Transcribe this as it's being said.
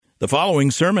The following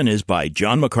sermon is by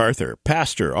John MacArthur,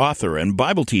 pastor, author, and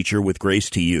Bible teacher with Grace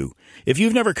to You. If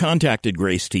you've never contacted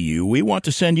Grace to You, we want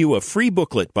to send you a free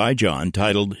booklet by John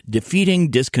titled Defeating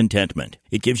Discontentment.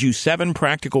 It gives you 7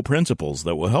 practical principles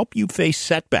that will help you face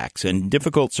setbacks and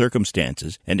difficult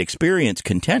circumstances and experience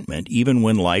contentment even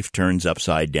when life turns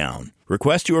upside down.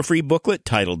 Request your free booklet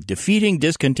titled Defeating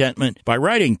Discontentment by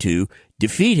writing to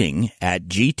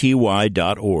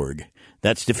defeating@gty.org.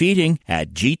 That's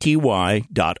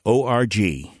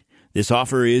defeating@gty.org. This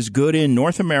offer is good in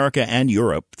North America and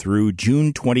Europe through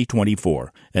June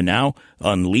 2024. And now,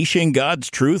 unleashing God's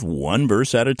truth one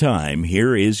verse at a time,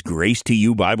 here is Grace to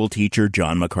You Bible teacher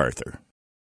John MacArthur.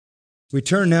 We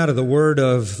turn now to the Word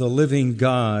of the living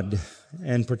God,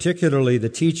 and particularly the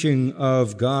teaching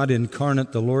of God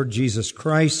incarnate, the Lord Jesus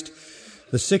Christ,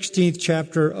 the 16th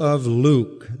chapter of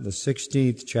Luke, the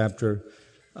 16th chapter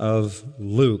of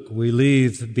Luke. We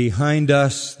leave behind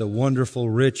us the wonderful,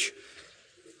 rich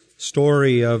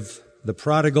story of the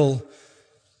prodigal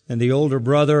and the older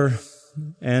brother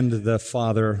and the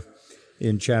father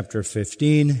in chapter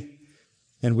 15.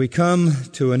 And we come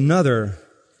to another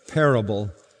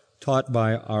parable taught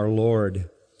by our Lord.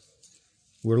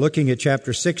 We're looking at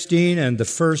chapter 16 and the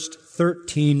first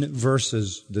 13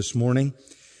 verses this morning.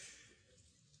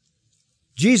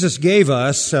 Jesus gave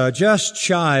us just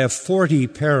shy of 40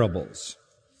 parables.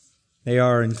 They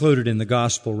are included in the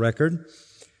gospel record.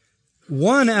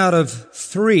 1 out of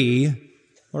 3,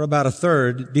 or about a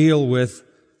third, deal with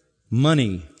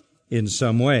money in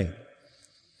some way.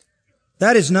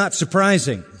 That is not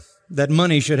surprising that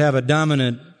money should have a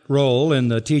dominant role in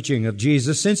the teaching of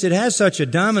Jesus, since it has such a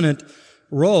dominant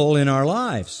role in our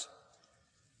lives.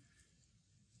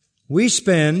 We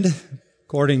spend,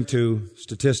 according to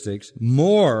statistics,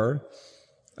 more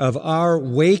of our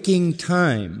waking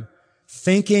time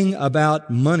thinking about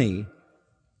money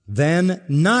than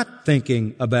not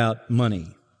thinking about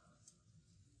money.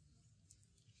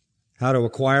 How to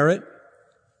acquire it,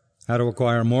 how to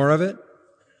acquire more of it,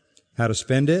 how to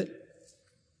spend it,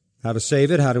 how to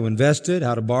save it, how to invest it,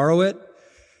 how to borrow it,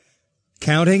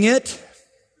 counting it,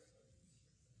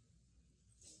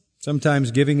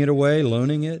 sometimes giving it away,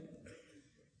 loaning it.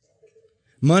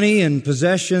 Money and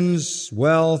possessions,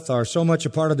 wealth are so much a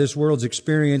part of this world's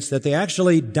experience that they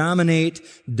actually dominate,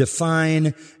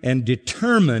 define, and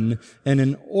determine an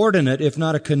inordinate, if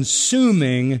not a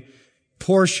consuming,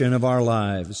 portion of our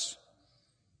lives.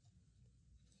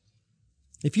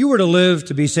 If you were to live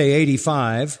to be, say,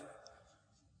 85,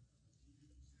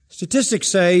 statistics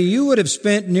say you would have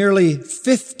spent nearly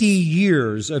 50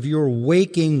 years of your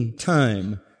waking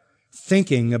time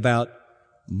thinking about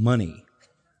money.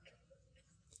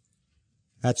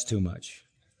 That's too much.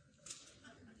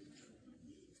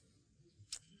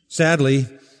 Sadly,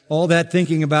 all that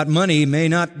thinking about money may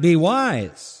not be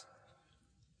wise.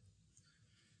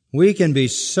 We can be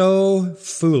so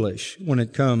foolish when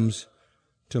it comes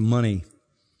to money.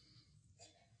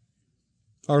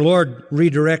 Our Lord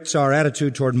redirects our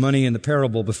attitude toward money in the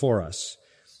parable before us.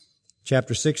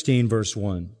 Chapter 16, verse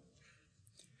 1.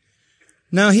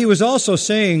 Now he was also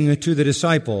saying to the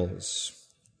disciples,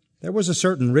 there was a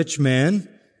certain rich man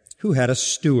who had a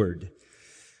steward,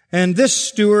 and this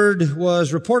steward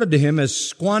was reported to him as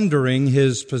squandering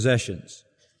his possessions.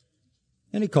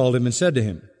 And he called him and said to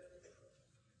him,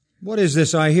 "What is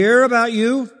this I hear about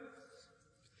you?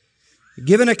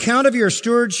 Give an account of your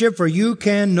stewardship, for you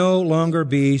can no longer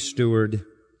be steward."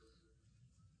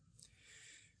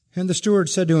 And the steward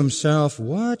said to himself,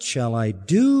 "What shall I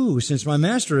do, since my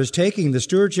master is taking the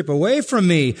stewardship away from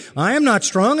me? I am not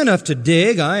strong enough to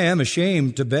dig. I am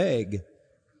ashamed to beg.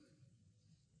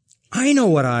 I know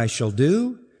what I shall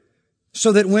do,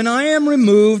 so that when I am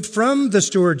removed from the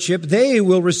stewardship, they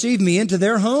will receive me into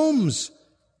their homes."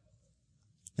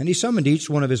 And he summoned each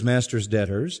one of his master's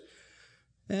debtors,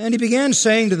 and he began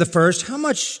saying to the first, "How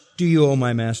much do you owe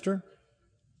my master?"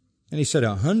 And he said,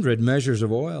 100 measures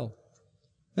of oil.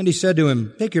 And he said to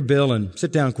him, "Take your bill and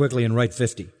sit down quickly and write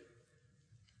 50.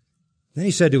 Then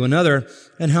he said to another,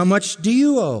 "And how much do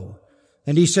you owe?"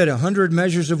 And he said, 100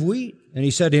 measures of wheat. And he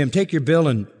said to him, "Take your bill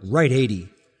and write 80.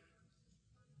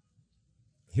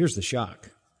 Here's the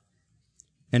shock.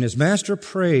 And his master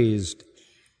praised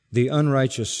the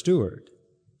unrighteous steward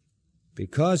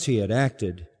because he had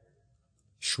acted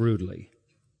shrewdly.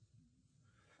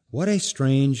 What a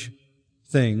strange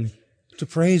thing to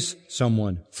praise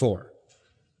someone for.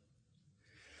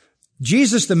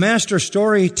 Jesus, the master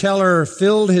storyteller,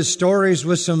 filled his stories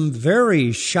with some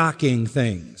very shocking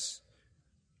things.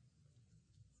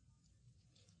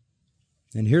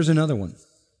 And here's another one.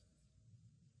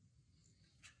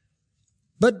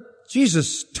 But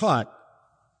Jesus taught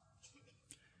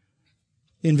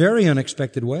in very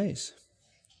unexpected ways,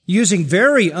 using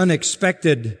very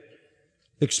unexpected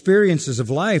experiences of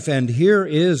life, and here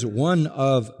is one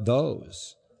of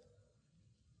those.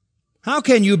 How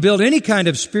can you build any kind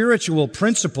of spiritual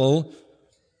principle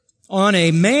on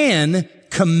a man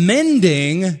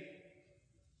commending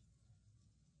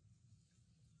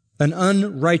an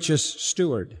unrighteous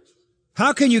steward?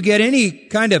 How can you get any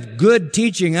kind of good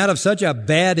teaching out of such a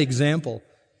bad example?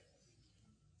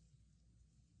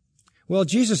 Well,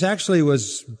 Jesus actually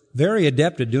was very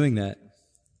adept at doing that.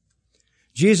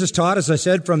 Jesus taught, as I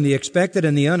said, from the expected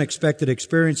and the unexpected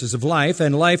experiences of life,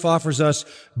 and life offers us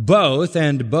both,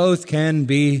 and both can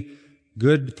be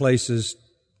good places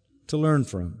to learn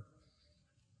from.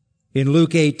 In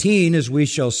Luke 18, as we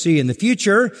shall see in the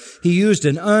future, he used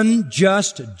an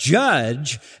unjust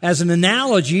judge as an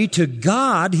analogy to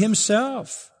God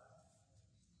himself.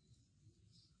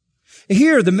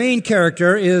 Here, the main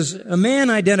character is a man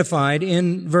identified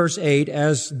in verse 8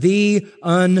 as the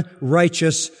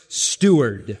unrighteous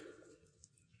steward.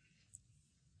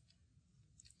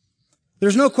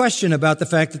 There's no question about the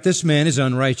fact that this man is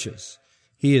unrighteous.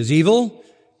 He is evil.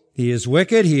 He is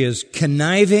wicked. He is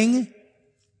conniving.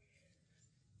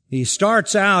 He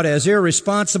starts out as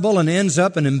irresponsible and ends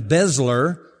up an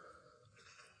embezzler.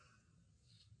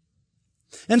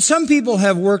 And some people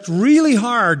have worked really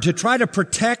hard to try to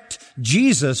protect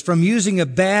Jesus from using a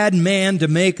bad man to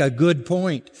make a good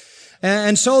point.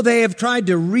 And so they have tried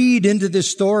to read into this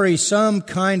story some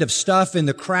kind of stuff in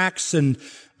the cracks and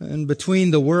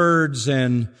between the words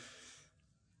and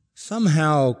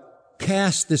somehow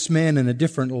cast this man in a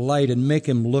different light and make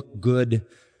him look good.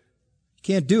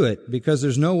 Can't do it because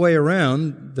there's no way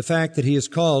around the fact that he is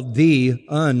called the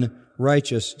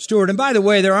unrighteous steward. And by the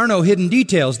way, there are no hidden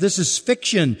details. This is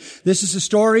fiction. This is a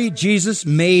story Jesus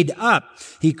made up.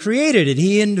 He created it.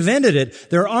 He invented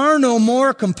it. There are no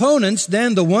more components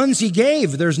than the ones he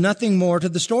gave. There's nothing more to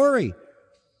the story.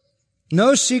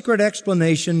 No secret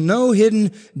explanation, no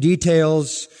hidden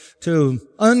details to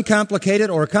uncomplicate it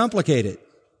or complicate it.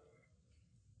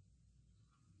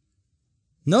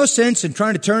 No sense in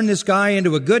trying to turn this guy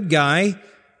into a good guy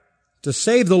to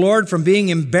save the Lord from being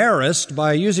embarrassed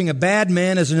by using a bad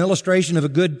man as an illustration of a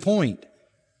good point.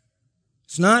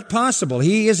 It's not possible.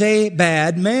 He is a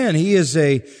bad man. He is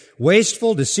a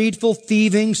wasteful, deceitful,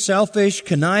 thieving, selfish,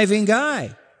 conniving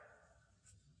guy.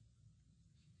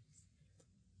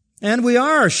 And we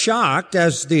are shocked,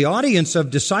 as the audience of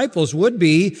disciples would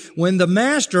be, when the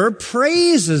Master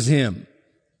praises him.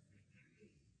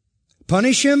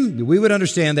 Punish him? We would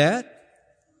understand that.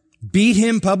 Beat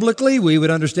him publicly? We would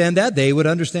understand that. They would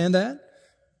understand that.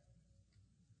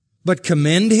 But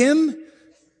commend him?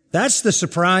 That's the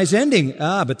surprise ending.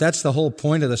 But that's the whole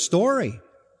point of the story.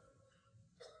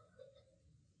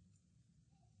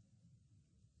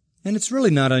 And it's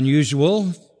really not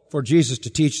unusual for Jesus to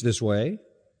teach this way.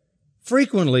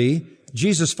 Frequently,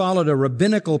 Jesus followed a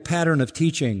rabbinical pattern of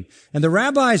teaching, and the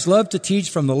rabbis loved to teach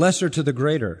from the lesser to the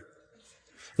greater.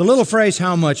 The little phrase,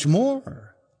 how much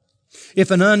more?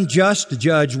 If an unjust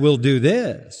judge will do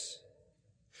this,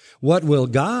 what will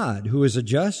God, who is a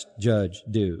just judge,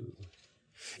 do?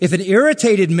 If an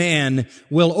irritated man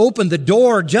will open the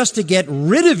door just to get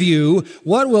rid of you,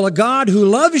 what will a God who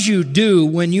loves you do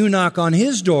when you knock on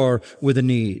his door with a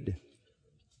need?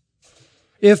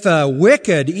 If a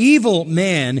wicked, evil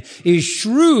man is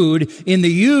shrewd in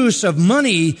the use of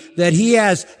money that he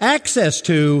has access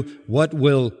to, what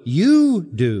will you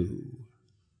do?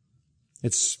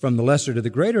 It's from the lesser to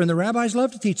the greater, and the rabbis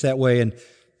love to teach that way, and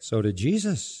so did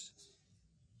Jesus.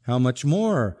 How much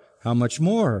more? How much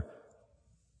more?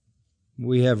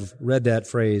 We have read that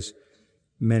phrase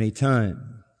many times.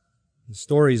 The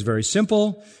story is very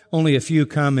simple. Only a few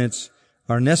comments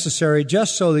are necessary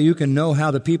just so that you can know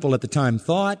how the people at the time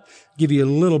thought, give you a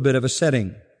little bit of a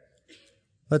setting.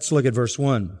 Let's look at verse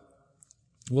 1.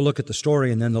 We'll look at the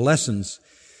story and then the lessons.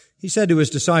 He said to his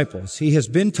disciples, he has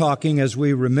been talking, as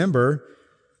we remember,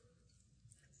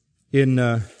 in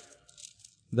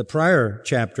the prior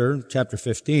chapter, chapter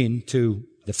 15, to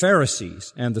the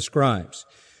Pharisees and the scribes.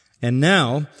 And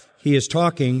now he is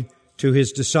talking to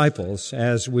his disciples,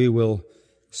 as we will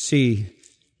see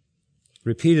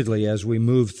repeatedly as we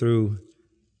move through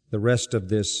the rest of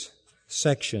this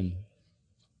section.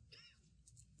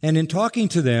 And in talking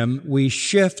to them, we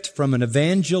shift from an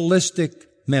evangelistic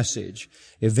message,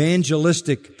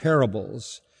 evangelistic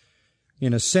parables,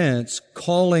 in a sense,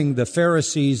 calling the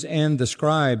Pharisees and the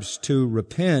scribes to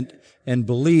repent and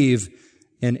believe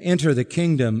and enter the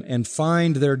kingdom and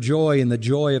find their joy in the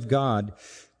joy of God,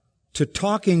 to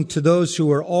talking to those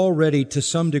who are already to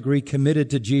some degree committed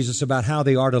to Jesus about how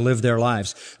they are to live their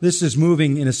lives. This is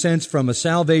moving, in a sense, from a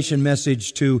salvation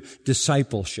message to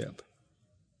discipleship.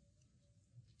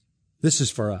 This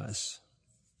is for us.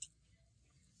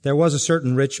 There was a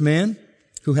certain rich man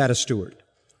who had a steward.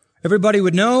 Everybody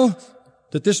would know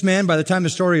that this man, by the time the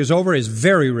story is over, is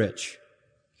very rich.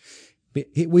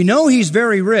 We know he's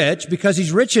very rich because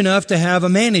he's rich enough to have a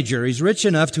manager. He's rich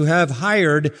enough to have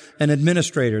hired an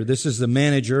administrator. This is the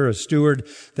manager, a steward.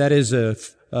 That is a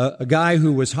guy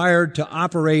who was hired to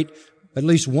operate at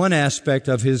least one aspect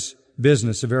of his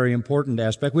business, a very important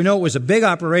aspect. We know it was a big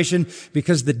operation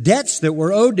because the debts that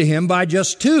were owed to him by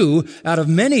just 2 out of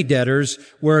many debtors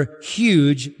were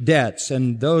huge debts.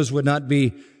 And those would not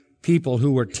be people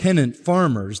who were tenant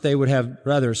farmers. They would have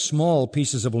rather small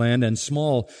pieces of land and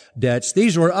small debts.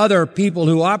 These were other people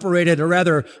who operated a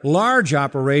rather large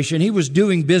operation. He was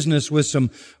doing business with some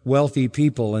wealthy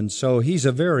people, and so he's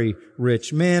a very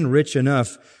rich man, rich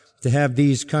enough to have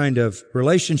these kind of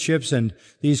relationships and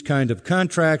these kind of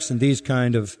contracts and these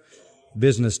kind of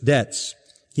business debts.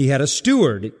 He had a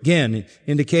steward, again,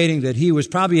 indicating that he was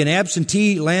probably an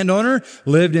absentee landowner,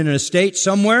 lived in an estate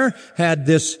somewhere, had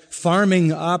this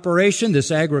farming operation,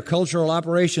 this agricultural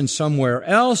operation somewhere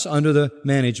else under the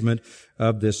management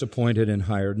of this appointed and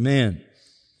hired man.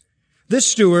 This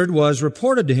steward was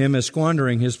reported to him as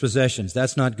squandering his possessions.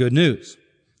 That's not good news.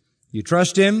 You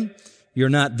trust him, you're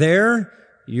not there,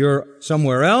 you're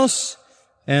somewhere else,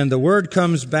 and the word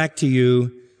comes back to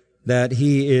you that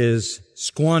he is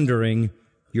squandering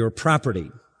your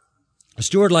property. A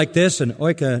steward like this, an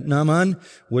oikonomon,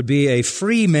 would be a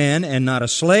free man and not a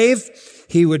slave.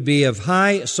 He would be of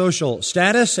high social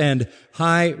status and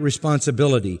high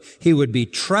responsibility. He would be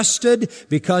trusted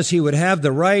because he would have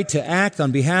the right to act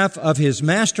on behalf of his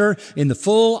master in the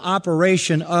full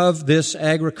operation of this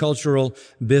agricultural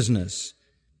business.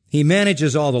 He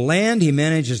manages all the land. He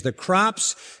manages the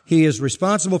crops. He is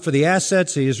responsible for the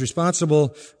assets. He is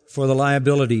responsible for the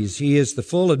liabilities. He is the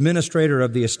full administrator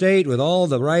of the estate with all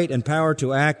the right and power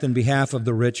to act on behalf of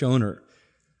the rich owner.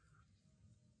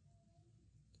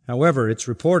 However, it's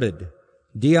reported,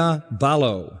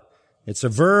 diabalo. It's a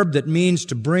verb that means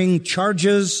to bring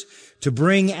charges, to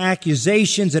bring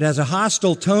accusations. It has a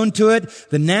hostile tone to it.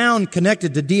 The noun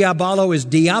connected to diabalo is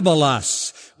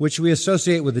diabolos, which we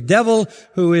associate with the devil,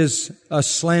 who is a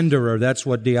slanderer. That's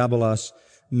what diabolos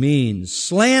means.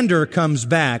 Slander comes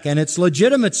back, and it's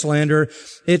legitimate slander.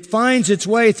 It finds its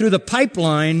way through the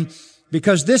pipeline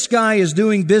because this guy is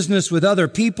doing business with other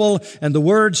people, and the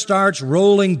word starts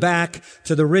rolling back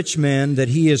to the rich man that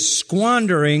he is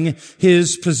squandering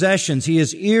his possessions. He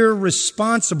is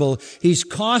irresponsible. He's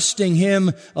costing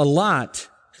him a lot.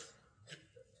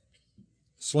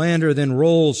 Slander then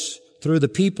rolls through the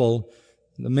people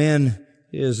the man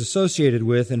is associated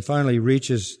with and finally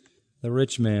reaches the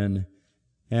rich man,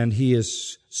 and he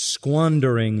is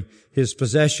squandering his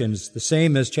possessions. The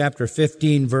same as chapter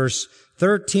 15, verse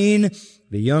 13.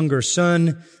 The younger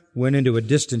son went into a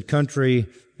distant country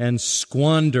and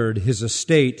squandered his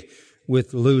estate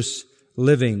with loose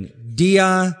living.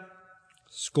 Dia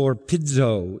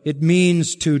scorpidzo. It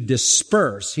means to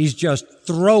disperse. He's just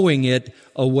throwing it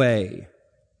away.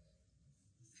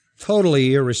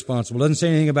 Totally irresponsible. Doesn't say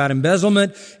anything about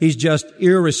embezzlement. He's just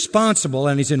irresponsible,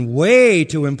 and he's in way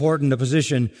too important a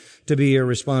position to be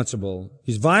irresponsible.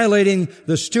 He's violating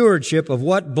the stewardship of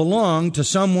what belonged to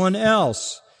someone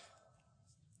else.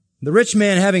 The rich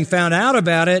man, having found out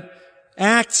about it,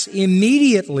 acts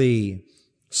immediately,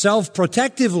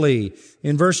 self-protectively.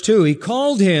 In verse 2, he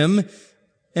called him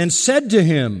and said to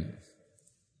him,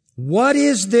 "What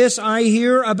is this I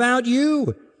hear about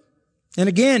you?" And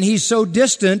again, he's so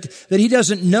distant that he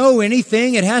doesn't know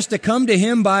anything. It has to come to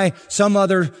him by some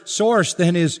other source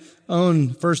than his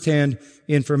own firsthand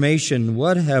information.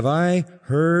 "What have I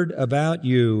heard about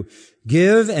you?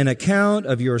 Give an account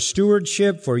of your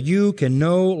stewardship, for you can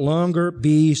no longer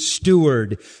be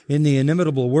steward." In the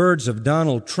inimitable words of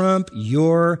Donald Trump,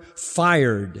 you're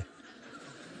fired.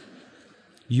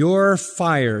 You're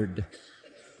fired.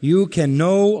 You can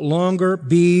no longer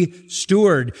be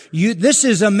steward. This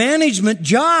is a management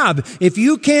job. If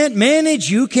you can't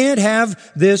manage, you can't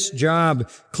have this job.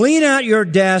 Clean out your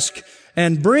desk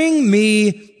and bring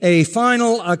me a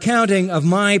final accounting of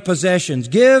my possessions.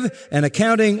 Give an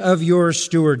accounting of your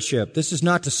stewardship. This is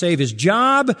not to save his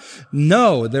job.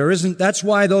 No, there isn't. That's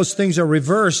why those things are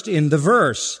reversed in the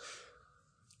verse.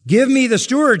 Give me the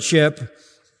stewardship.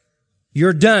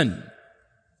 You're done.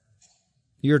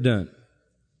 You're done.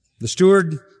 The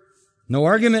steward, no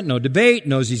argument, no debate,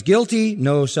 knows he's guilty,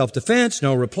 no self-defense,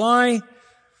 no reply.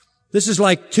 This is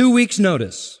like 2 weeks'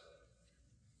 notice.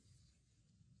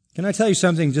 Can I tell you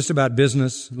something just about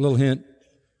business? A little hint.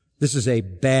 This is a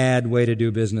bad way to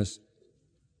do business.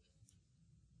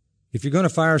 If you're going to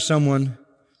fire someone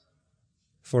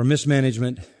for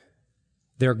mismanagement,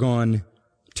 they're gone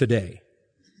today.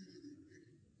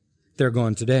 They're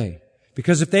gone today.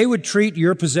 Because if they would treat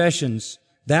your possessions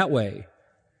that way,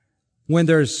 when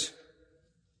there's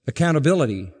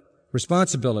accountability,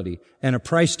 responsibility, and a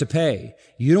price to pay,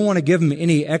 you don't want to give them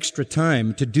any extra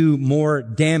time to do more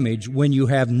damage when you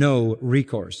have no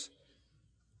recourse.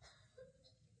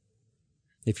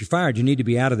 If you're fired, you need to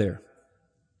be out of there.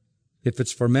 If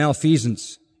it's for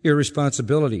malfeasance,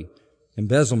 irresponsibility,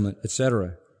 embezzlement,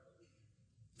 etc.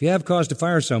 If you have cause to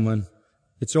fire someone,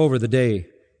 it's over the day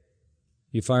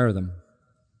you fire them.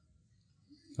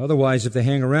 Otherwise, if they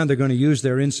hang around, they're going to use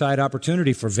their inside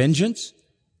opportunity for vengeance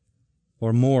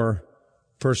or more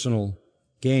personal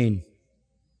gain.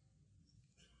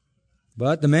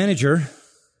 But the manager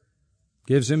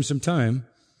gives him some time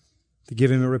to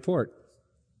give him a report.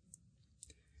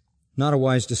 Not a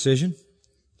wise decision.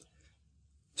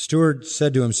 Steward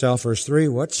said to himself, verse 3,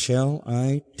 "What shall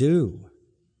I do?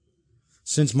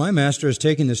 Since my master has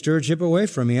taken the stewardship away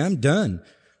from me, I'm done.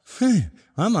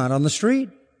 I'm out on the street.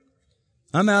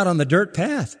 I'm out on the dirt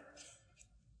path.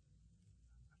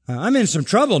 I'm in some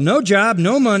trouble. No job,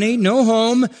 no money, no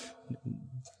home."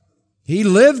 He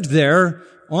lived there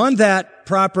on that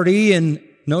property and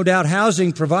no doubt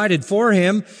housing provided for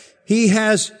him. He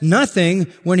has nothing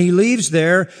when he leaves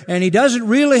there, and he doesn't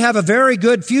really have a very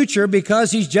good future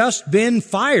because he's just been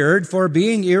fired for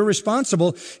being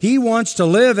irresponsible. He wants to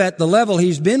live at the level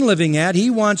he's been living at. He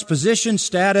wants position,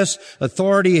 status,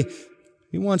 authority.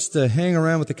 He wants to hang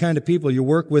around with the kind of people you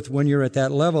work with when you're at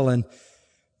that level. And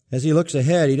as he looks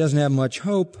ahead, he doesn't have much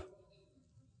hope.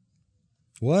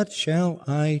 What shall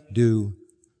I do?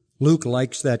 Luke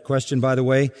likes that question, by the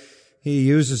way. He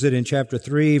uses it in chapter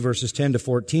 3, verses 10 to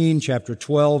 14, chapter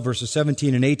 12, verses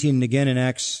 17 and 18, and again in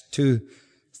Acts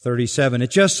 2:37. It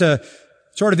just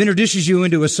sort of introduces you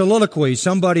into a soliloquy,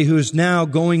 somebody who's now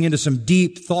going into some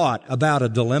deep thought about a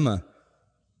dilemma.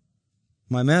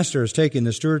 My master has taken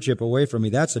the stewardship away from me.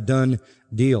 That's a done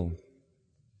deal.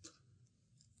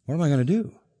 What am I going to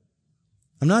do?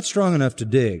 I'm not strong enough to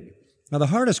dig. Now, the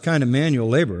hardest kind of manual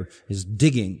labor is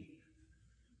digging.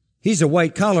 He's a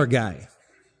white-collar guy.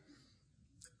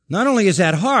 Not only is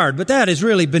that hard, but that is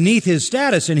really beneath his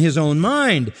status in his own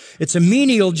mind. It's a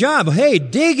menial job. Hey,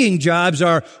 digging jobs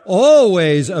are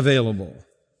always available.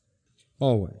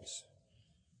 Always.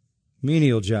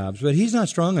 Menial jobs. But he's not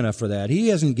strong enough for that. He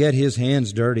doesn't get his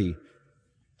hands dirty.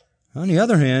 On the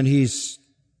other hand, he's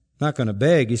not going to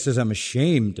beg. He says, I'm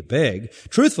ashamed to beg.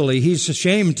 Truthfully, he's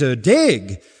ashamed to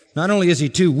dig. Not only is he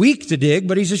too weak to dig,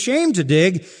 but he's ashamed to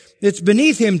dig. It's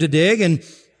beneath him to dig, and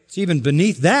it's even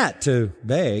beneath that to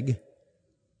beg.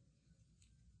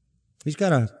 He's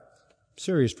got a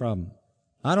serious problem.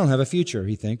 I don't have a future,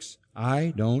 he thinks.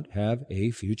 I don't have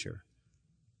a future.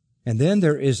 And then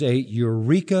there is a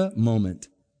eureka moment,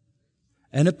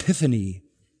 an epiphany.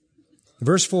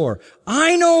 Verse 4,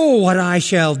 I know what I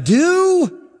shall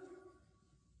do.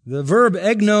 The verb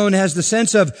egnon has the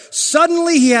sense of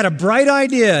suddenly he had a bright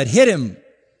idea. It hit him.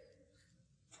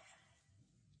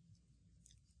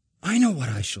 I know what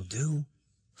I shall do,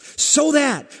 so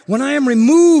that when I am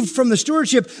removed from the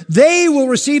stewardship, they will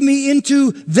receive me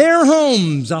into their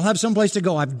homes. I'll have someplace to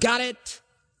go. I've got it.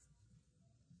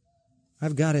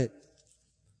 I've got it.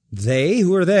 They?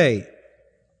 Who are they?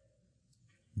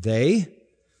 They?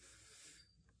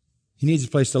 He needs a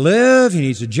place to live. He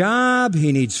needs a job.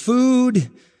 He needs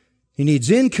food. He needs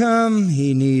income.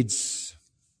 He needs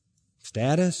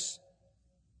status.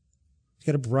 He's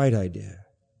got a bright idea.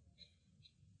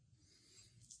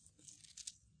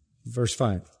 Verse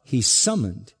 5, he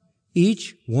summoned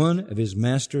each one of his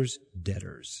master's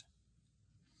debtors.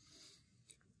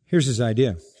 Here's his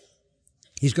idea.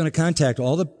 He's going to contact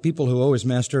all the people who owe his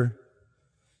master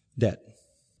debt.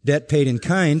 Debt paid in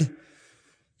kind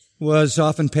was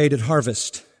often paid at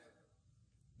harvest.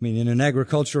 I mean, in an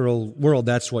agricultural world,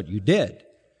 that's what you did.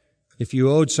 If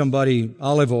you owed somebody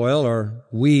olive oil or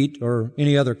wheat or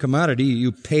any other commodity,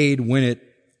 you paid when it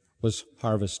was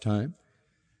harvest time.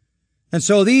 And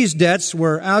so these debts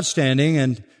were outstanding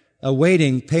and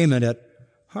awaiting payment at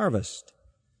harvest.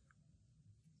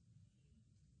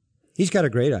 He's got a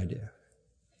great idea.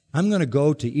 I'm going to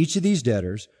go to each of these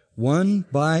debtors one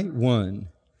by one,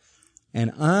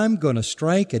 and I'm going to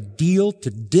strike a deal to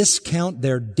discount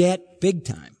their debt big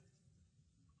time.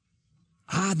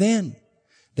 Then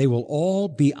they will all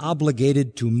be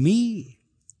obligated to me.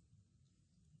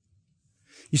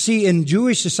 You see, in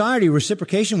Jewish society,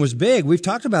 reciprocation was big. We've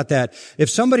talked about that. If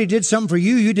somebody did something for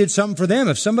you, you did something for them.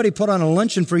 If somebody put on a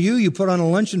luncheon for you, you put on a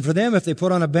luncheon for them. If they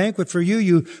put on a banquet for you,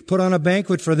 you put on a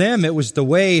banquet for them. It was the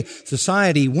way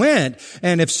society went.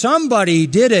 And if somebody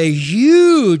did a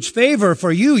huge favor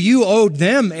for you, you owed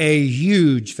them a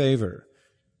huge favor.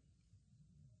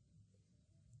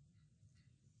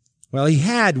 Well, he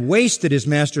had wasted his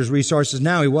master's resources.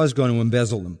 Now he was going to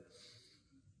embezzle them.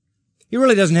 He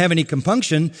really doesn't have any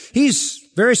compunction. He's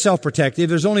very self-protective.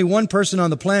 There's only one person on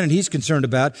the planet he's concerned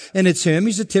about, and it's him.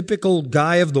 He's a typical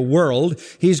guy of the world.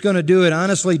 He's going to do it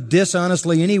honestly,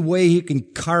 dishonestly, any way he can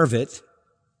carve it.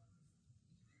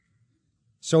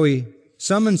 So he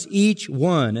summons each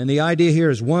one, and the idea here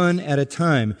is one at a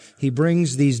time. He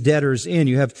brings these debtors in.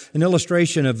 You have an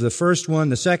illustration of the first one,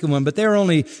 the second one, but they're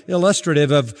only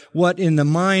illustrative of what in the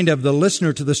mind of the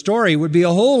listener to the story would be a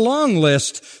whole long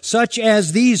list, such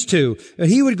as these two.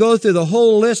 He would go through the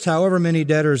whole list, however many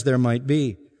debtors there might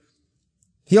be.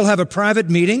 He'll have a private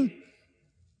meeting.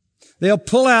 They'll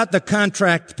pull out the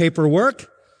contract paperwork,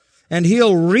 and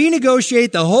he'll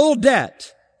renegotiate the whole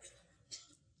debt.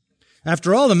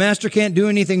 After all, the master can't do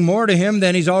anything more to him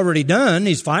than he's already done.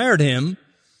 He's fired him.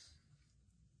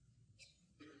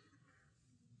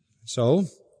 So,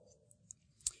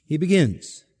 he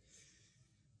begins,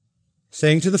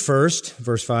 saying to the first,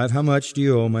 verse 5, "How much do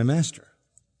you owe my master?"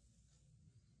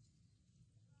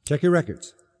 Check your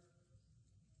records.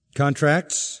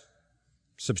 Contracts,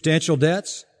 substantial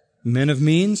debts, men of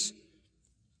means,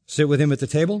 sit with him at the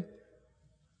table.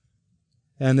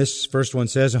 And this first one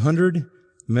says, 100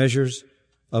 measures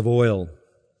of oil.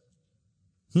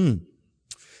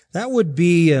 That would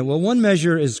be, one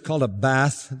measure is called a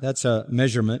bath. That's a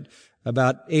measurement,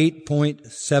 about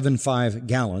 8.75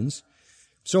 gallons.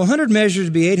 So 100 measures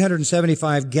would be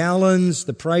 875 gallons.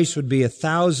 The price would be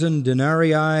 1,000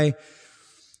 denarii,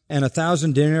 and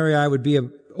 1,000 denarii would be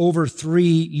over 3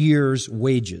 years'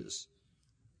 wages.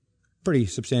 Pretty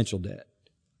substantial debt.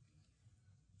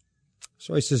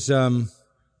 So he says,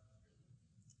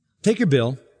 take your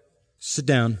bill, sit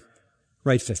down,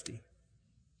 write 50.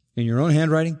 In your own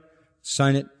handwriting,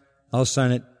 sign it, I'll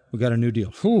sign it, we got a new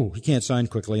deal. He can't sign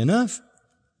quickly enough.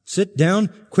 Sit down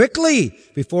quickly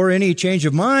before any change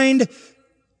of mind,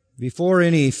 before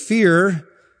any fear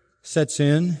sets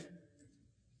in.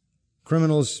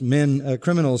 Criminals,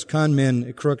 con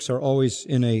men, crooks are always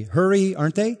in a hurry,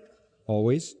 aren't they?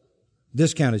 Always.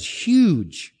 Discount is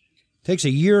huge. Takes a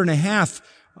year and a half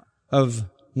of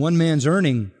one man's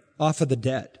earning off of the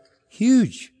debt.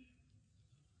 Huge.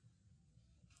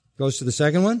 Goes to the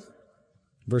second one.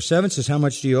 Verse 7 says, "How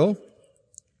much do you owe?"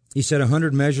 He said,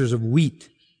 100 measures of wheat.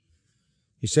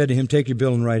 He said to him, "Take your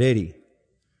bill and write 80.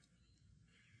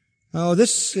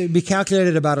 This would be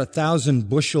calculated about 1,000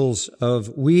 bushels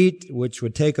of wheat, which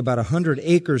would take about 100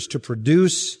 acres to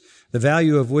produce, the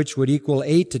value of which would equal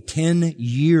 8 to 10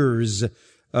 years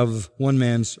of one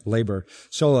man's labor.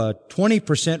 So a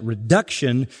 20%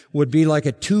 reduction would be like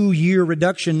a 2-year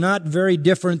reduction, not very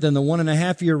different than the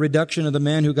 1.5-year reduction of the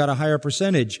man who got a higher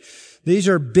percentage. These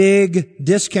are big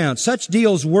discounts. Such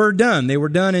deals were done. They were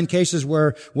done in cases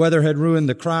where weather had ruined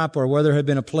the crop, or where there had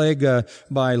been a plague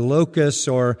by locusts,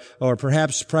 or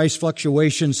perhaps price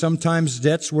fluctuation. Sometimes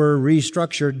debts were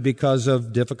restructured because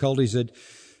of difficulties that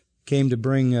came to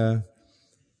bring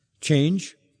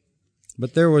change.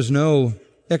 But there was no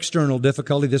external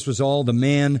difficulty. This was all the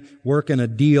man working a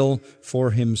deal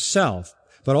for himself.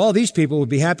 But all these people would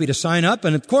be happy to sign up,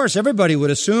 and of course everybody would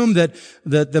assume that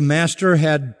the master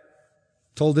had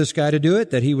told this guy to do it,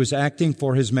 that he was acting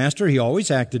for his master. He always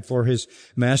acted for his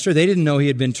master. They didn't know he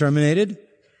had been terminated.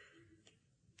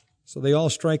 So they all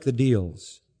strike the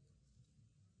deals.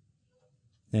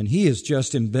 And he has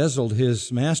just embezzled his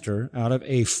master out of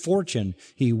a fortune.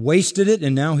 He wasted it,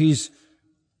 and now he's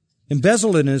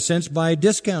embezzled it in a sense by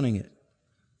discounting it.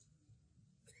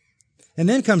 And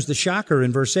then comes the shocker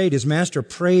in verse 8. His master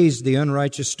praised the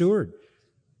unrighteous steward.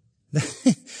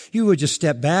 You would just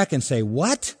step back and say,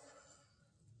 what?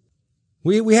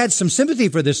 We had some sympathy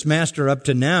for this master up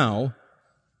to now.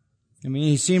 I mean,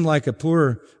 he seemed like a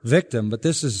poor victim, but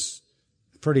this is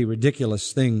a pretty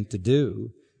ridiculous thing to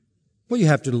do. Well, you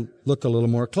have to look a little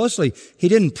more closely. He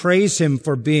didn't praise him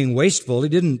for being wasteful. He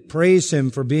didn't praise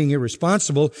him for being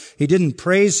irresponsible. He didn't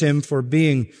praise him for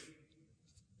being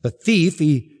a thief.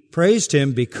 He praised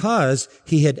him because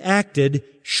he had acted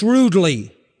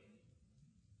shrewdly.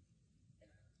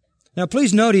 Now,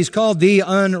 please note he's called the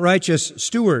unrighteous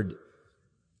steward.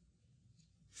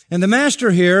 And the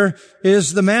master here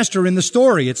is the master in the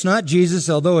story. It's not Jesus,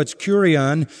 although it's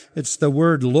Kurion. It's the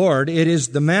word Lord. It is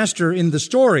the master in the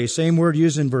story. Same word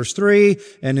used in verse 3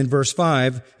 and in verse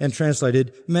 5 and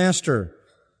translated master.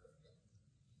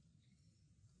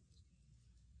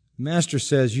 Master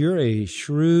says, you're a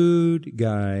shrewd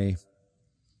guy.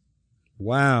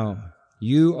 Wow.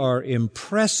 You are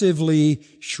impressively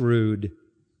shrewd.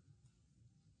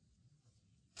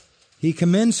 He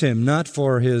commends him not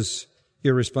for his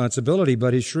irresponsibility,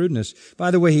 but his shrewdness. By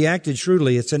the way, he acted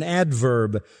shrewdly. It's an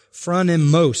adverb,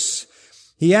 phronimos.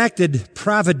 He acted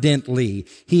providently.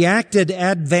 He acted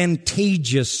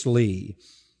advantageously.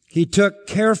 He took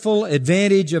careful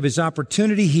advantage of his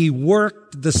opportunity. He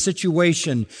worked the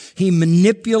situation. He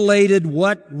manipulated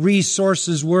what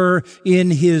resources were in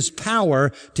his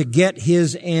power to get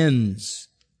his ends.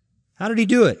 How did he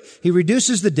do it? He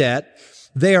reduces the debt.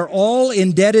 They are all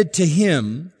indebted to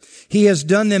him. He has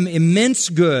done them immense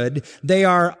good. They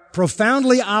are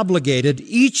profoundly obligated.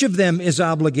 Each of them is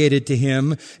obligated to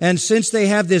him. And since they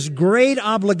have this great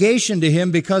obligation to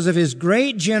him because of his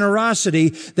great generosity,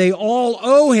 they all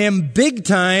owe him big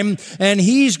time. And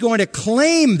he's going to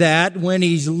claim that when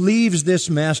he leaves this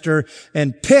master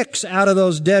and picks out of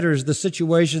those debtors the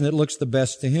situation that looks the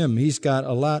best to him. He's got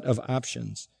a lot of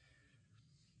options.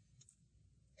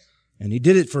 And he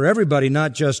did it for everybody,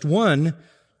 not just one,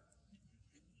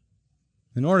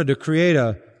 in order to create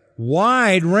a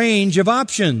wide range of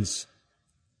options.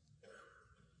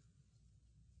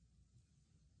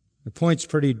 The point's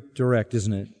pretty direct,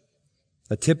 isn't it?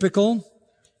 A typical,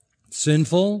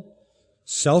 sinful,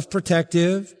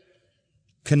 self-protective,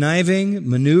 conniving,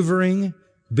 maneuvering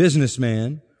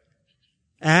businessman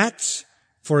acts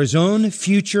for his own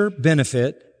future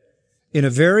benefit in a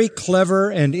very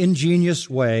clever and ingenious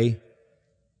way,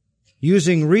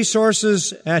 using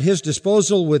resources at his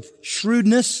disposal with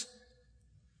shrewdness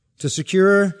to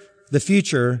secure the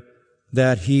future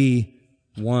that he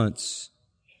wants.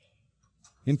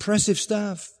 Impressive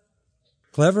stuff.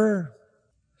 Clever.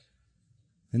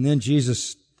 And then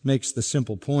Jesus makes the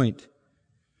simple point.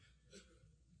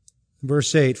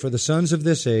 Verse 8, for the sons of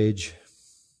this age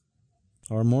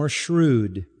are more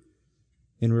shrewd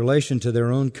in relation to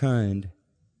their own kind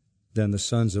than the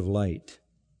sons of light.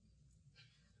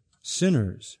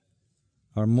 Sinners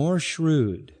are more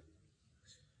shrewd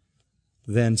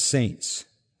than saints.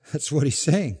 That's what he's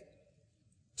saying.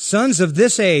 Sons of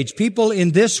this age, people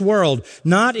in this world,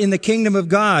 not in the kingdom of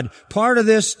God, part of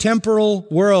this temporal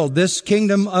world, this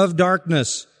kingdom of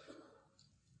darkness.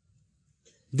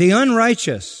 The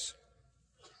unrighteous,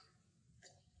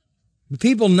 the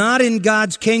people not in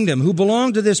God's kingdom who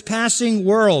belong to this passing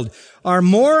world are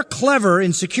more clever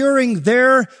in securing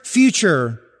their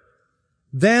future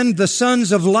than the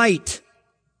sons of light.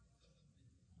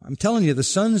 I'm telling you, the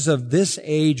sons of this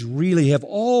age really have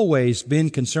always been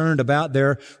concerned about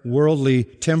their worldly,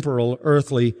 temporal,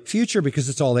 earthly future because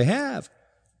it's all they have.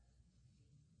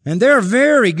 And they're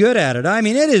very good at it. I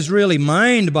mean, it is really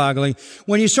mind-boggling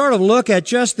when you sort of look at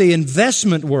just the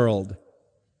investment world.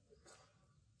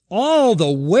 All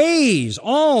the ways,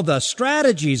 all the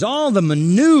strategies, all the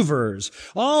maneuvers,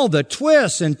 all the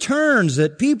twists and turns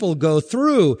that people go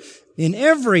through. In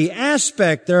every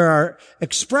aspect, there are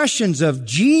expressions of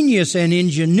genius and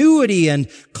ingenuity and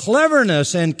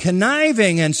cleverness and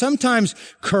conniving and sometimes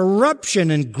corruption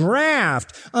and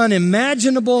graft,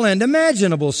 unimaginable and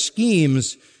imaginable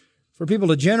schemes for people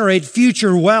to generate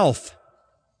future wealth.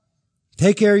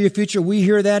 Take care of your future. We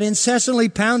hear that incessantly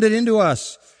pounded into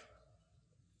us.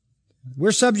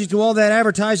 We're subject to all that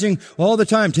advertising all the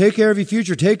time. Take care of your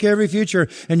future. Take care of your future.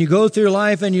 And you go through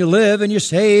life and you live and you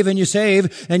save and you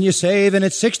save and you save. And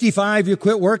at 65, you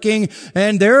quit working.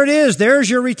 And there it is. There's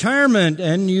your retirement.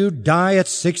 And you die at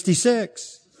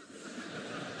 66.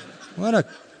 What a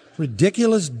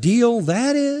ridiculous deal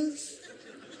that is.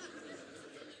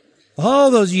 All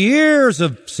those years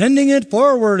of sending it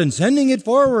forward and sending it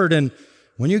forward. And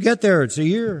when you get there, it's a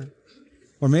year.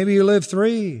 Or maybe you live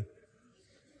 3.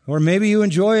 Or maybe you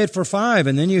enjoy it for 5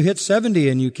 and then you hit 70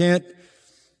 and you can't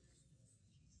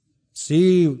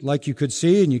see like you could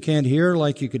see and you can't hear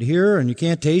like you could hear and you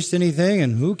can't taste anything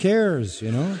and who cares,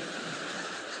 you know?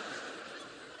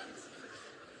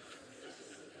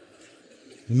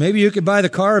 Maybe you could buy the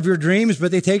car of your dreams,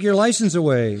 but they take your license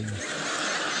away.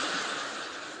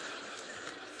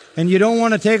 And you don't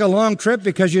want to take a long trip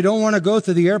because you don't want to go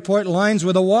through the airport lines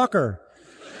with a walker.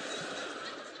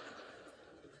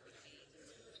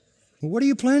 What are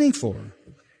you planning for?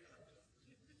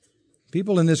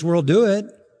 People in this world do it.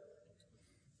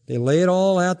 They lay it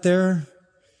all out there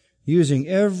using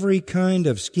every kind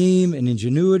of scheme and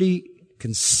ingenuity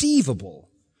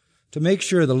conceivable to make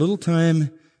sure the little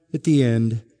time at the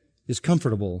end is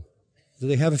comfortable. Do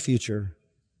they have a future?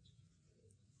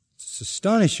 It's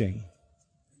astonishing,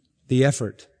 the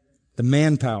effort, the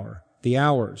manpower, the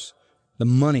hours, the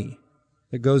money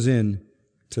that goes in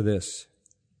to this.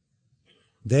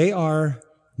 They are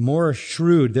more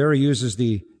shrewd. There he uses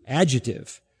the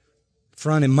adjective,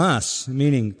 phronimos,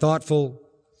 meaning thoughtful,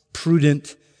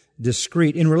 prudent,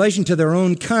 discreet, in relation to their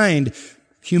own kind,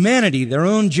 humanity, their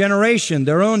own generation,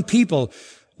 their own people.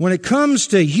 When it comes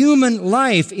to human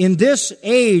life in this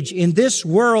age, in this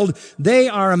world, they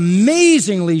are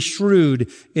amazingly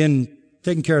shrewd in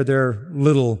taking care of their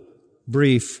little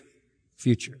brief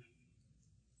future.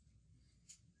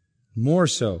 More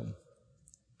so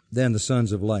than the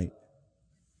sons of light.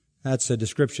 That's a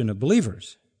description of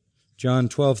believers. John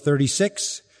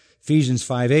 12:36, Ephesians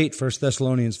 5:8, 1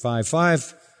 Thessalonians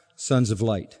 5:5, sons of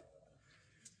light.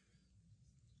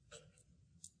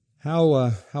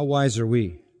 How wise are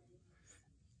we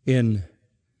in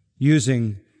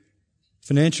using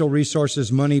financial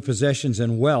resources, money, possessions,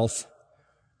 and wealth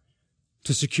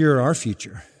to secure our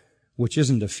future, which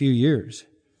isn't a few years,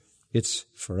 it's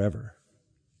forever.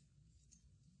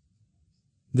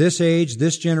 This age,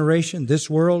 this generation, this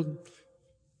world,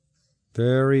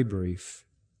 very brief.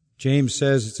 James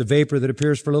says it's a vapor that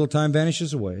appears for a little time,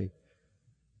 vanishes away.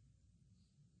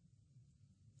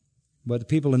 But the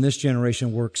people in this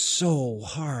generation work so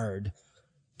hard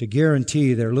to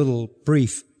guarantee their little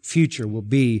brief future will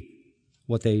be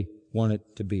what they want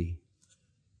it to be.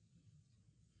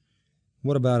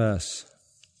 What about us?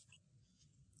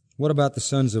 What about the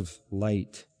sons of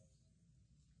light?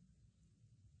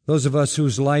 Those of us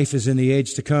whose life is in the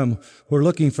age to come, who are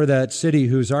looking for that city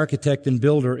whose architect and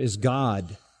builder is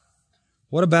God.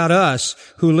 What about us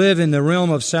who live in the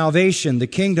realm of salvation, the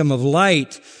kingdom of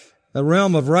light, a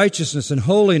realm of righteousness and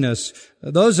holiness?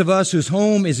 Those of us whose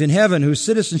home is in heaven, whose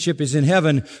citizenship is in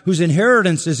heaven, whose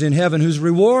inheritance is in heaven, whose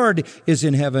reward is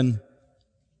in heaven.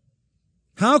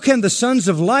 How can the sons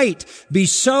of light be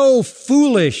so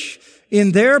foolish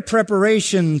in their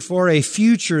preparation for a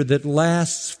future that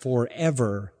lasts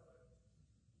forever?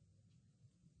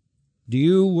 Do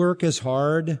you work as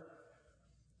hard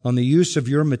on the use of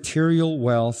your material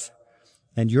wealth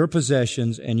and your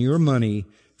possessions and your money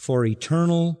for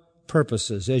eternal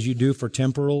purposes as you do for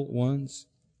temporal ones?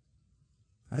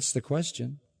 That's the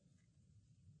question.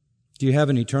 Do you have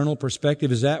an eternal perspective?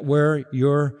 Is that where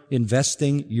you're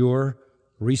investing your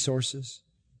resources?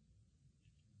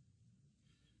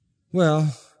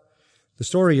 Well, the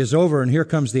story is over, and here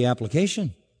comes the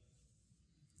application.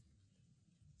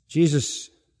 Jesus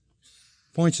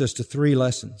points us to three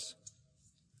lessons.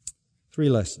 Three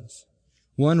lessons.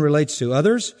 One relates to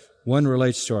others, one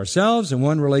relates to ourselves, and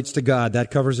one relates to God.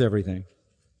 That covers everything.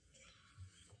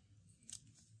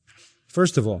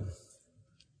 First of all,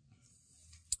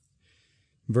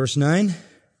 verse 9,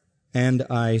 and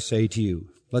I say to you.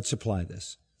 Let's apply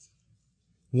this.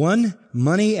 1,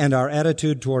 money and our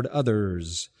attitude toward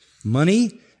others.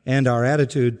 Money and our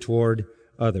attitude toward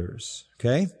others.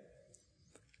 Okay?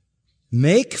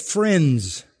 Make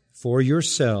friends for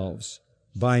yourselves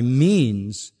by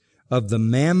means of the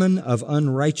mammon of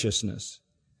unrighteousness,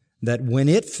 that when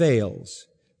it fails,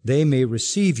 they may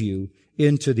receive you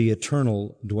into the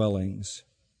eternal dwellings.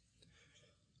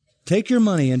 Take your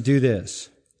money and do this.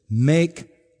 Make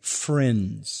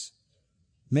friends.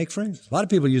 Make friends. A lot of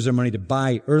people use their money to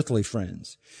buy earthly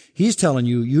friends. He's telling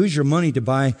you, use your money to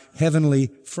buy heavenly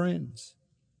friends.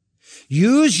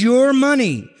 Use your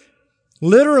money,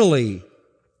 literally,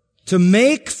 to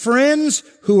make friends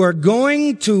who are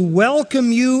going to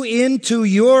welcome you into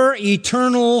your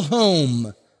eternal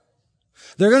home.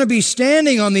 They're going to be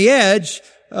standing on the edge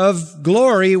of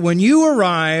glory when you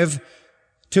arrive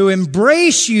to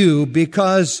embrace you,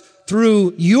 because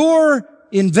through your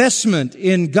investment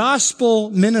in gospel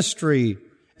ministry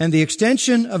and the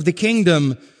extension of the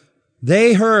kingdom,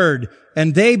 they heard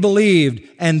and they believed,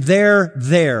 and they're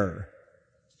there.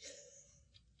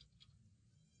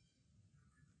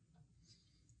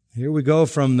 Here we go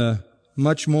from the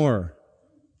much more,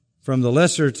 from the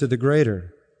lesser to the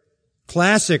greater.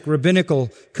 Classic rabbinical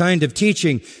kind of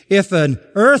teaching. If an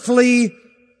earthly,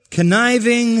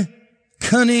 conniving,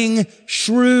 cunning,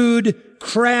 shrewd,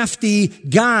 crafty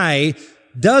guy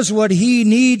does what he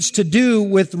needs to do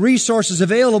with resources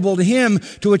available to him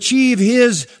to achieve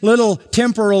his little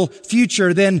temporal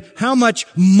future, then how much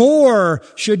more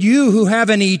should you who have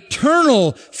an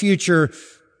eternal future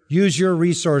use your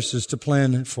resources to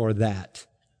plan for that,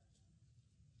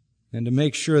 and to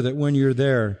make sure that when you're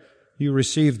there, you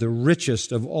receive the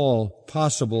richest of all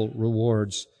possible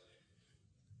rewards.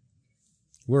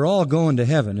 We're all going to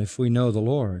heaven if we know the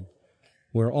Lord.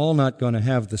 we're all not going to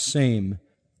have the same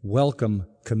welcome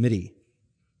committee.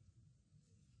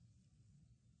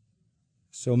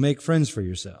 So make friends for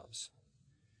yourselves.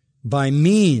 By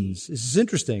means, this is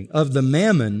interesting, of the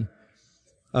mammon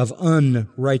of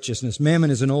unrighteousness.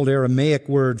 Mammon is an old Aramaic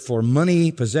word for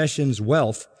money, possessions,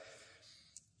 wealth.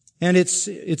 And it's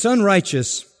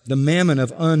unrighteous, the mammon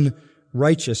of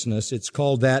unrighteousness. It's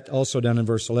called that also down in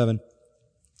verse 11.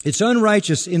 It's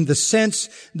unrighteous in the sense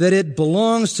that it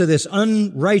belongs to this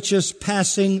unrighteous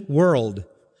passing world.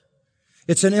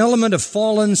 It's an element of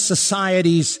fallen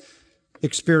society's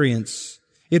experience.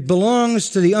 It belongs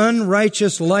to the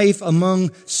unrighteous life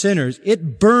among sinners.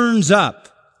 It burns up.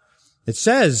 It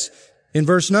says in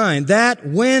verse 9 that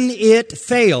when it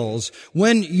fails,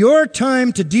 when your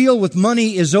time to deal with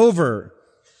money is over,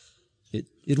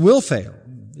 it will fail.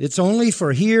 It's only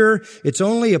for here. It's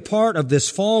only a part of this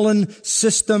fallen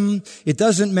system. It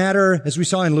doesn't matter, as we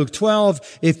saw in Luke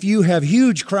 12, if you have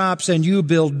huge crops and you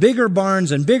build bigger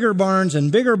barns and bigger barns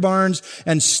and bigger barns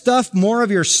and stuff more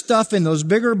of your stuff in those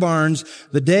bigger barns,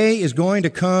 the day is going to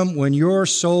come when your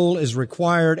soul is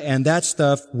required and that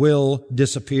stuff will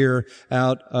disappear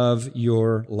out of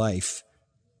your life.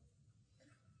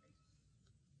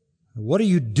 What are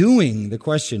you doing, the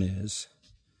question is,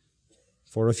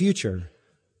 for a future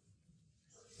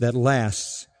that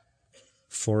lasts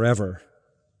forever?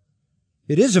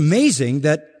 It is amazing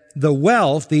that the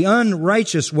wealth, the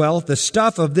unrighteous wealth, the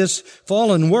stuff of this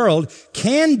fallen world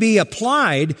can be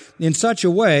applied in such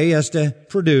a way as to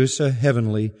produce a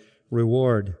heavenly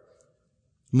reward.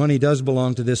 Money does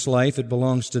belong to this life. It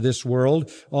belongs to this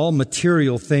world. All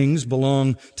material things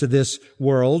belong to this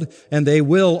world, and they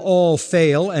will all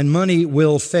fail, and money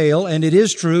will fail. And it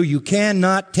is true, you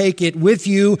cannot take it with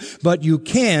you, but you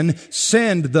can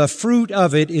send the fruit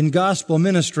of it in gospel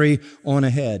ministry on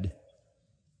ahead.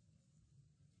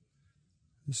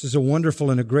 This is a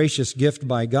wonderful and a gracious gift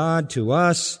by God to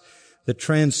us that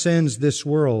transcends this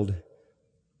world.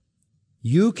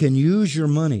 You can use your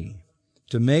money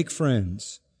to make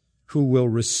friends who will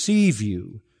receive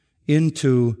you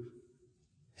into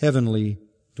heavenly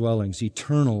dwellings,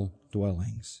 eternal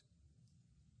dwellings.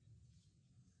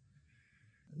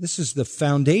 This is the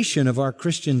foundation of our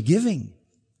Christian giving.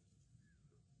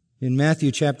 In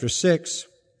Matthew chapter 6,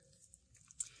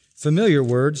 familiar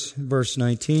words, verse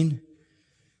 19,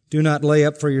 do not lay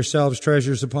up for yourselves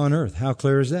treasures upon earth. How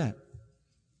clear is that?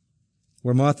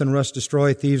 Where moth and rust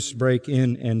destroy, thieves break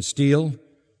in and steal.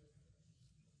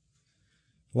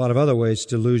 A lot of other ways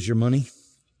to lose your money.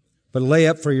 But lay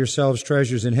up for yourselves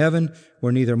treasures in heaven,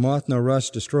 where neither moth nor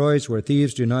rust destroys, where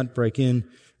thieves do not break in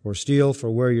or steal. For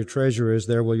where your treasure is,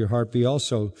 there will your heart be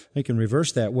also. You can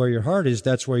reverse that. Where your heart is,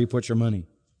 that's where you put your money.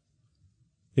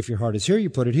 If your heart is here, you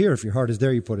put it here. If your heart is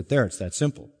there, you put it there. It's that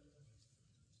simple.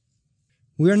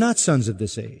 We are not sons of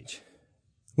this age.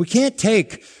 We can't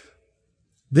take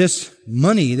this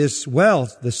money, this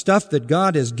wealth, the stuff that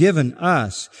God has given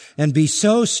us, and be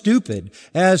so stupid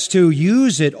as to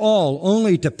use it all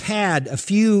only to pad a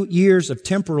few years of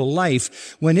temporal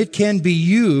life when it can be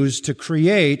used to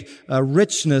create a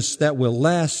richness that will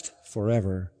last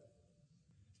forever.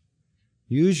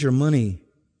 Use your money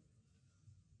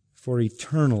for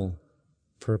eternal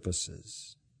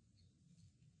purposes.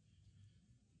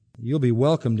 You'll be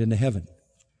welcomed into heaven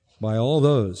by all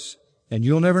those, and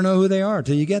you'll never know who they are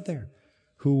till you get there,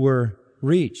 who were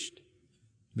reached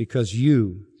because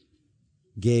you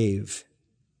gave.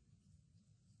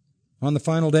 On the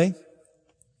final day,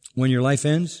 when your life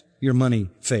ends, your money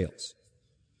fails.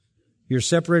 You're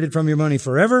separated from your money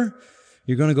forever.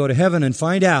 You're going to go to heaven and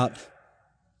find out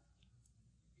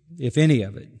if any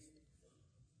of it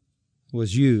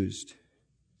was used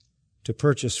to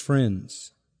purchase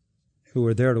friends who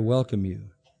were there to welcome you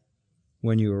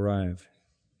when you arrive.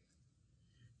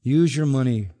 Use your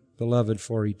money, beloved,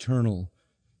 for eternal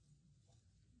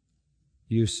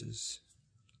uses.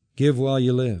 Give while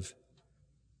you live.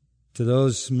 To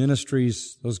those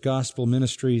ministries, those gospel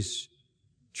ministries,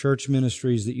 church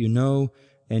ministries that you know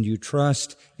and you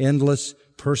trust, endless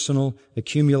personal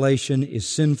accumulation is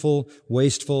sinful,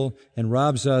 wasteful, and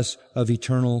robs us of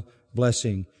eternal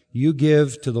blessing. You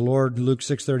give to the Lord, Luke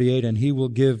 6:38, and He will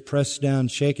give, pressed down,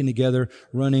 shaken together,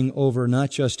 running over,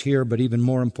 not just here, but even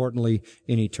more importantly,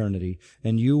 in eternity.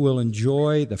 And you will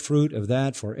enjoy the fruit of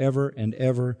that forever and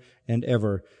ever and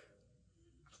ever.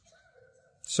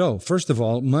 So, first of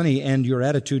all, money and your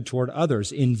attitude toward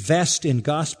others. Invest in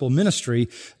gospel ministry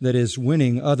that is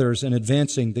winning others and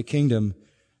advancing the kingdom.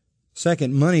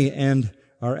 Second, money and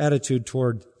our attitude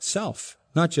toward self.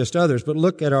 Not just others, but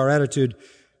look at our attitude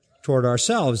toward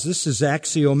ourselves. This is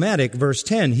axiomatic. Verse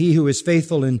 10, he who is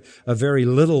faithful in a very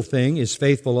little thing is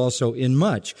faithful also in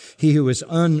much. He who is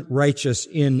unrighteous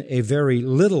in a very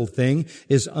little thing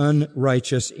is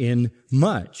unrighteous in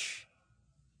much.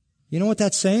 You know what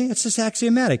that's saying? It's just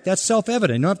axiomatic. That's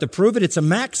self-evident. You don't have to prove it. It's a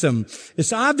maxim.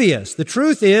 It's obvious. The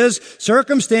truth is,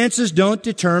 circumstances don't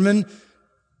determine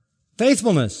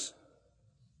faithfulness.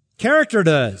 Character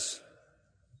does.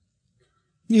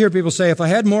 You hear people say, if I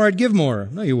had more, I'd give more.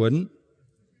 No, you wouldn't.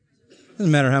 Doesn't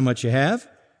matter how much you have.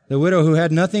 The widow who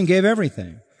had nothing gave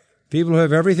everything. People who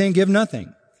have everything give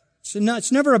nothing.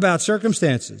 It's never about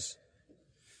circumstances.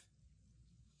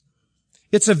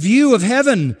 It's a view of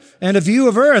heaven and a view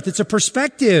of earth. It's a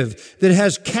perspective that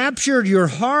has captured your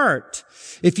heart.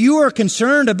 If you are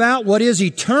concerned about what is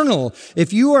eternal,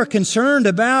 if you are concerned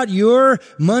about your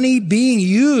money being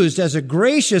used as a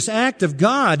gracious act of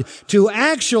God to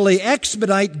actually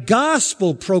expedite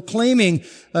gospel proclamation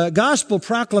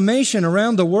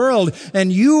around the world,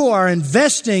 and you are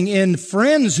investing in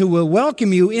friends who will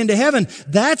welcome you into heaven,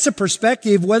 that's a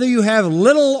perspective whether you have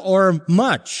little or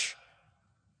much.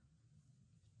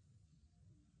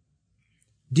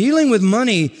 Dealing with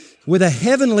money with a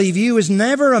heavenly view is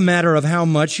never a matter of how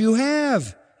much you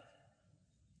have.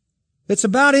 It's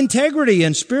about integrity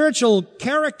and spiritual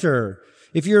character.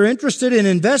 If you're interested in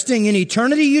investing in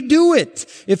eternity, you do it.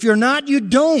 If you're not, you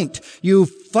don't. You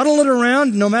fuddle it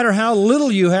around no matter how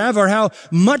little you have or how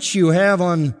much you have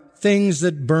on things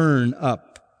that burn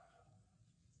up.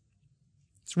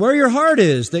 It's where your heart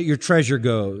is that your treasure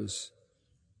goes,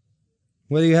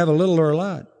 whether you have a little or a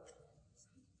lot.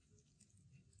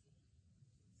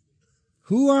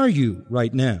 Who are you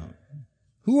right now?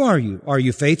 Who are you? Are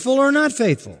you faithful or not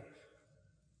faithful?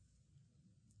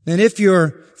 And if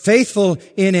you're faithful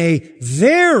in a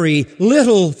very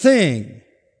little thing,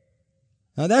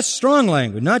 now that's strong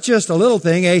language, not just a little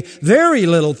thing, a very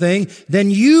little thing,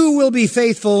 then you will be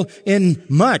faithful in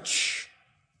much.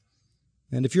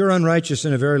 And if you're unrighteous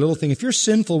in a very little thing, if you're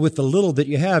sinful with the little that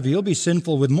you have, you'll be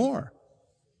sinful with more,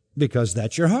 because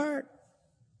that's your heart.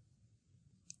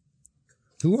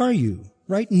 Who are you?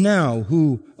 Right now,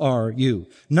 who are you?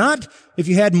 Not if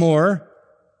you had more.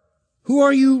 Who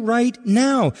are you right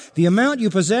now? The amount you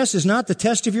possess is not the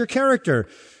test of your character.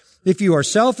 If you are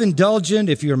self-indulgent,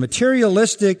 if you're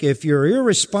materialistic, if you're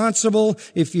irresponsible,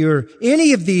 if you're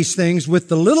any of these things with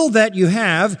the little that you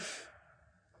have,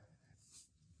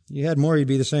 you had more, you'd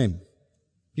be the same.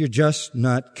 You're just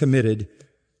not committed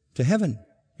to heaven.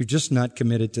 You're just not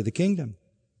committed to the kingdom.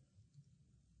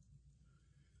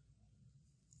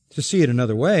 To see it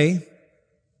another way,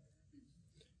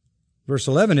 verse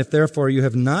 11, if therefore you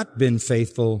have not been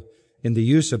faithful in the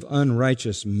use of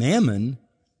unrighteous mammon,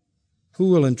 who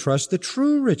will entrust the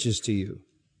true riches to you?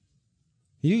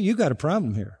 You got a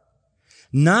problem here.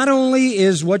 Not only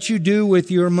is what you do with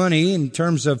your money in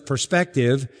terms of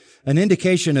perspective an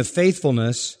indication of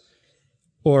faithfulness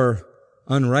or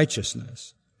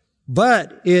unrighteousness,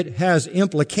 but it has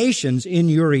implications in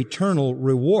your eternal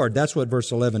reward. That's what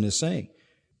verse 11 is saying.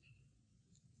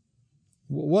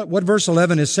 What verse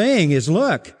 11 is saying is,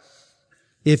 look,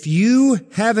 if you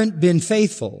haven't been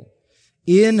faithful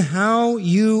in how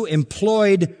you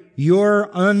employed your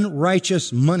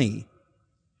unrighteous money,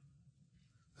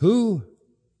 who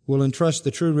will entrust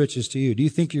the true riches to you? Do you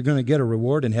think you're going to get a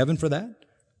reward in heaven for that?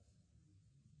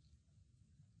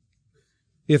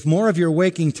 If more of your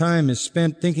waking time is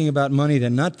spent thinking about money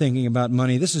than not thinking about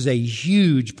money, this is a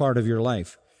huge part of your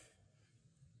life.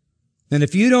 And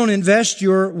if you don't invest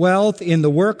your wealth in the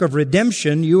work of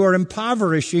redemption, you are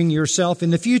impoverishing yourself in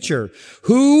the future.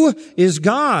 Who is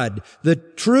God? The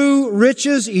true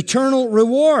riches, eternal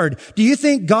reward. Do you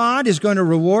think God is going to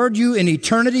reward you in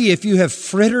eternity if you have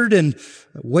frittered and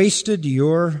wasted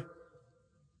your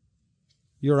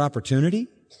opportunity,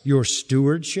 your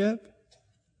stewardship?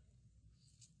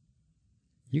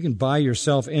 You can buy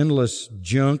yourself endless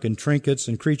junk and trinkets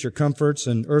and creature comforts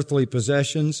and earthly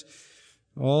possessions,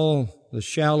 all the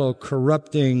shallow,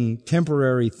 corrupting,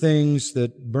 temporary things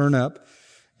that burn up.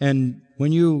 And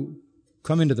when you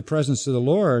come into the presence of the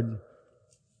Lord,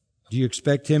 do you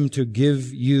expect Him to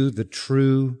give you the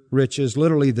true riches,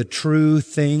 literally the true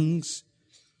things?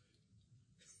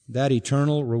 That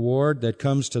eternal reward that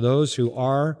comes to those who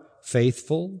are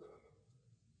faithful?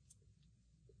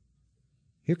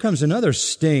 Here comes another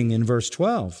sting in verse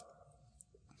 12.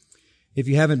 If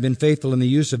you haven't been faithful in the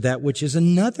use of that which is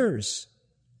another's.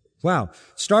 Wow.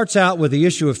 Starts out with the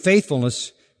issue of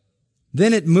faithfulness.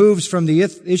 Then it moves from the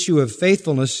issue of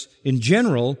faithfulness in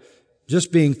general,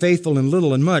 just being faithful in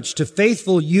little and much, to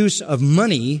faithful use of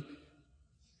money.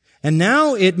 And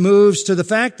now it moves to the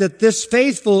fact that this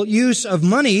faithful use of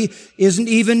money isn't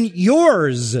even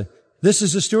yours. This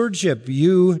is a stewardship.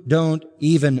 You don't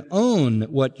even own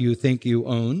what you think you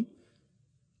own.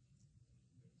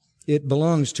 It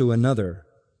belongs to another.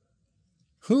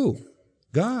 Who?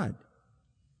 God.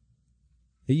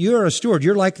 You're a steward.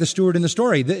 You're like the steward in the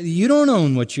story. You don't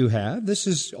own what you have. This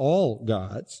is all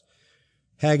God's.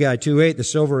 Haggai 2:8, the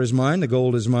silver is mine, the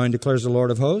gold is mine, declares the Lord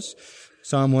of hosts.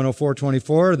 Psalm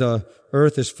 104:24, the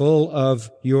earth is full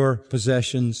of your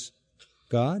possessions,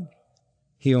 God.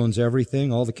 He owns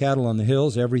everything, all the cattle on the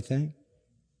hills, everything.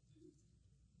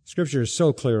 Scripture is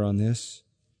so clear on this.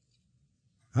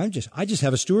 I just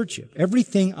have a stewardship.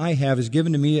 Everything I have is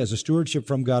given to me as a stewardship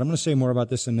from God. I'm going to say more about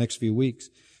this in the next few weeks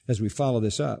as we follow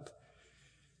this up.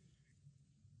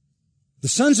 The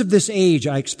sons of this age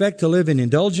I expect to live in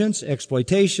indulgence,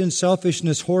 exploitation,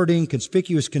 selfishness, hoarding,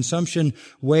 conspicuous consumption,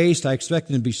 waste. I expect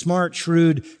them to be smart,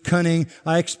 shrewd, cunning.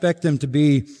 I expect them to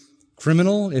be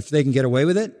criminal if they can get away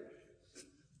with it.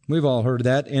 We've all heard of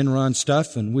that Enron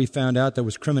stuff, and we found out there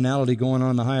was criminality going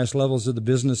on the highest levels of the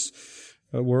business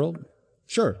world.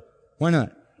 Sure, why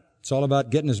not? It's all about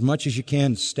getting as much as you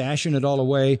can, stashing it all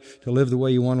away to live the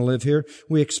way you want to live here.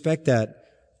 We expect that.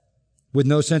 With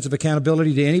no sense of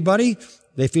accountability to anybody,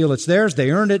 they feel it's theirs,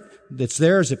 they earned it, it's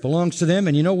theirs, it belongs to them,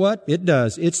 and you know what? It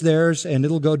does. It's theirs, and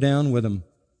it'll go down with them.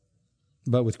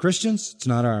 But with Christians, it's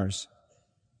not ours.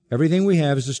 Everything we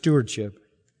have is a stewardship.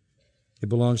 It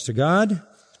belongs to God,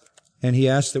 and He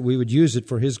asks that we would use it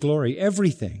for His glory.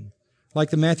 Everything. Like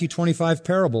the Matthew 25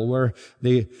 parable where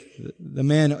the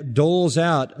man doles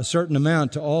out a certain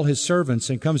amount to all his servants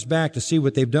and comes back to see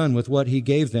what they've done with what he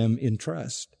gave them in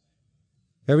trust.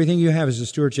 Everything you have is a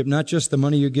stewardship, not just the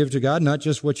money you give to God, not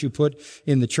just what you put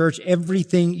in the church.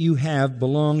 Everything you have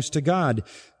belongs to God.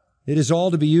 It is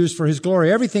all to be used for His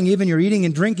glory. Everything, even your eating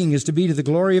and drinking, is to be to the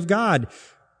glory of God.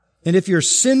 And if you're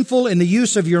sinful in the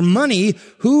use of your money,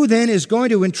 who then is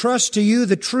going to entrust to you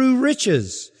the true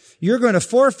riches? You're going to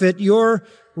forfeit your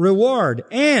reward.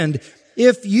 And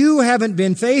if you haven't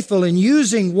been faithful in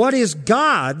using what is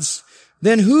God's,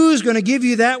 then who's going to give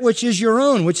you that which is your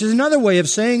own? Which is another way of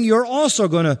saying you're also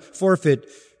going to forfeit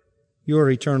your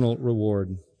eternal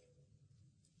reward.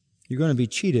 You're going to be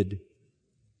cheated.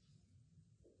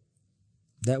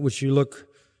 That which you look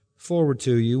forward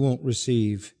to, you won't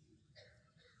receive.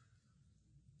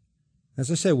 As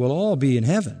I said, we'll all be in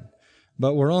heaven,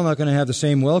 but we're all not going to have the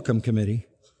same welcome committee,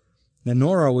 and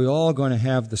nor are we all going to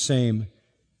have the same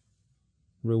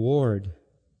reward.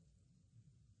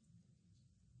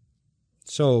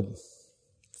 So,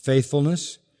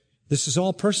 faithfulness, this is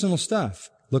all personal stuff.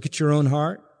 Look at your own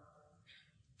heart.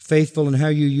 Faithful in how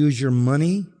you use your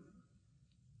money,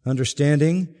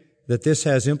 understanding that this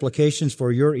has implications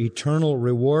for your eternal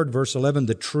reward. Verse 11,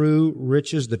 the true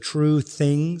riches, the true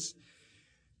things,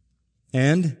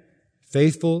 and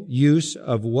faithful use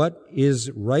of what is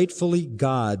rightfully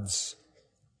God's.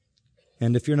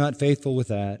 And if you're not faithful with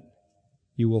that,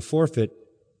 you will forfeit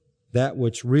that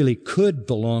which really could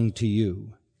belong to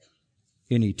you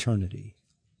in eternity.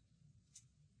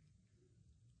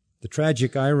 The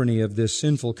tragic irony of this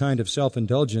sinful kind of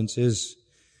self-indulgence is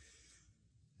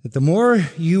that the more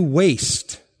you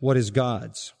waste what is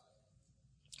God's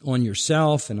on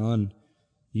yourself and on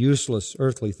useless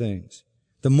earthly things,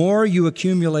 the more you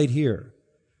accumulate here,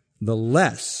 the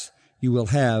less you will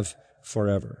have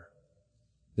forever.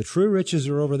 The true riches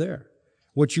are over there.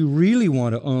 What you really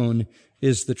want to own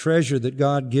is the treasure that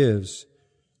God gives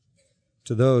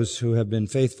to those who have been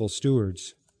faithful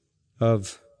stewards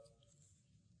of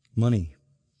money.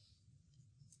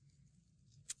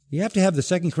 You have to have the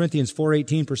 2 Corinthians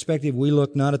 4:18 perspective. We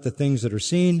look not at the things that are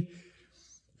seen,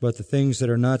 but the things that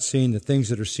are not seen. The things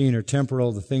that are seen are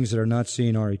temporal. The things that are not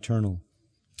seen are eternal.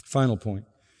 Final point.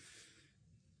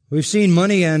 We've seen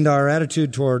money and our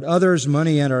attitude toward others,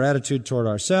 money and our attitude toward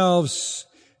ourselves.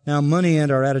 Now money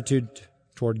and our attitude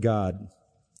toward God.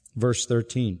 Verse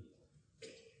 13.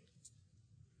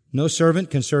 No servant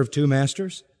can serve two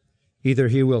masters. Either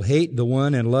he will hate the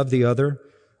one and love the other,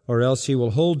 or else he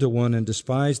will hold to one and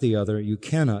despise the other. You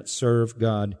cannot serve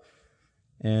God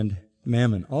and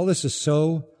mammon. All this is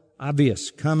so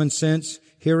obvious, common sense.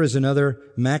 Here is another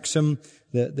maxim.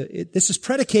 This is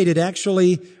predicated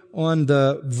actually on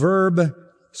the verb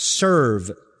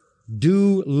serve.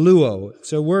 Doulouo.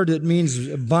 It's a word that means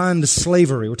bond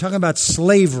slavery. We're talking about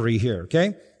slavery here,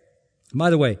 okay? By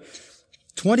the way,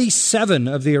 27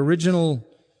 of the original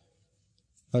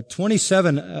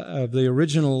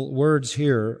words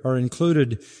here are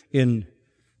included in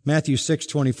Matthew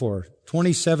 6:24.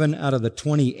 27 out of the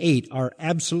 28 are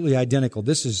absolutely identical.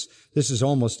 This is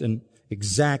almost an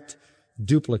exact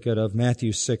duplicate of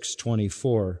Matthew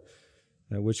 6:24,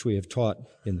 which we have taught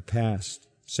in the past.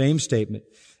 Same statement.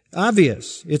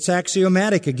 Obvious. It's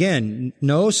axiomatic again.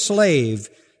 No slave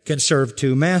can serve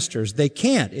two masters. They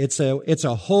can't. It's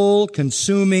a whole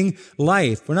consuming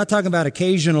life. We're not talking about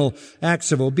occasional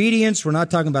acts of obedience. We're not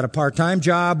talking about a part-time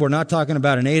job. We're not talking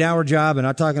about an 8-hour job. We're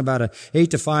not talking about an 8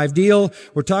 to 5 deal.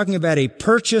 We're talking about a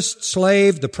purchased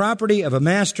slave, the property of a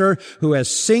master who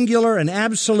has singular and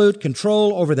absolute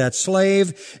control over that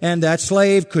slave, and that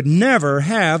slave could never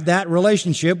have that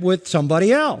relationship with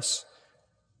somebody else.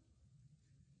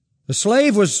 The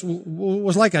slave was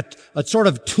like a sort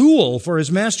of tool for his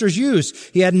master's use.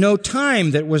 He had no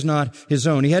time that was not his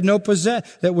own. He had no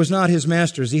that was not his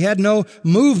master's. He had no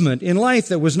movement in life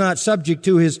that was not subject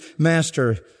to his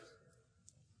master.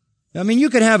 I mean, you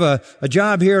could have a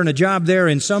job here and a job there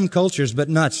in some cultures, but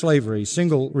not slavery.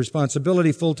 Single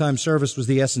responsibility, full-time service was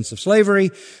the essence of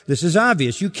slavery. This is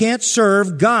obvious. You can't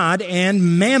serve God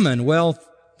and mammon, wealth,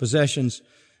 possessions,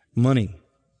 money.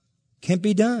 Can't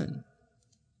be done.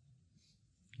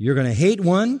 You're going to hate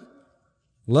one,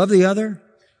 love the other,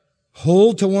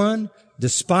 hold to one,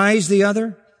 despise the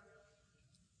other.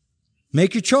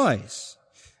 Make your choice.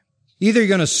 Either you're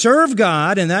going to serve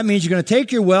God, and that means you're going to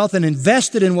take your wealth and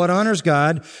invest it in what honors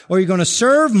God, or you're going to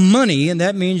serve money, and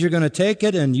that means you're going to take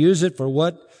it and use it for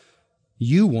what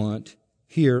you want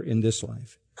here in this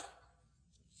life.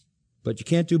 But you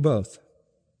can't do both.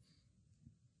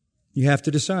 You have to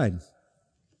decide.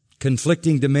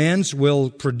 Conflicting demands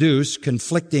will produce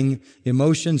conflicting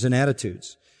emotions and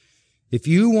attitudes. If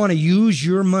you want to use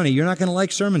your money, you're not going to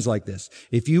like sermons like this.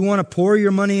 If you want to pour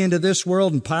your money into this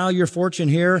world and pile your fortune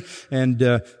here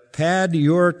and pad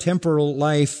your temporal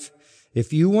life,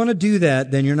 if you want to do that,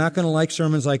 then you're not going to like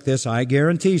sermons like this. I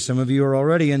guarantee some of you are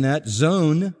already in that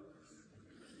zone.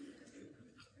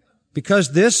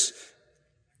 Because this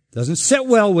doesn't sit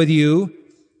well with you.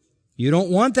 You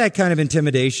don't want that kind of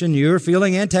intimidation. You're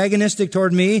feeling antagonistic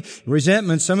toward me,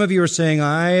 resentment. Some of you are saying,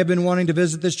 I have been wanting to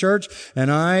visit this church, and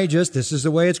this is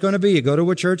the way it's going to be. You go to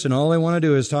a church, and all they want to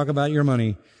do is talk about your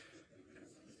money.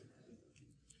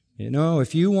 You know,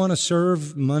 if you want to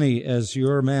serve money as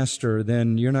your master,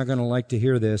 then you're not going to like to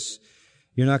hear this.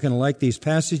 You're not going to like these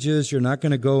passages. You're not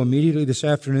going to go immediately this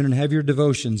afternoon and have your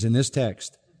devotions in this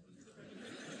text.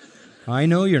 I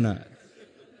know you're not.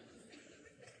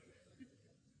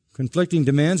 Conflicting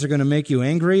demands are going to make you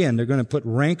angry, and they're going to put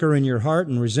rancor in your heart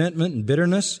and resentment and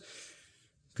bitterness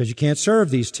because you can't serve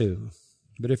these two.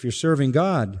 But if you're serving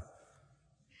God,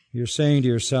 you're saying to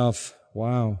yourself,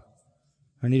 wow,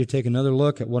 I need to take another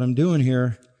look at what I'm doing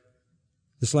here.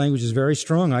 This language is very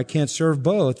strong. I can't serve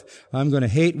both. I'm going to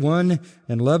hate one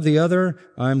and love the other.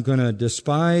 I'm going to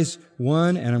despise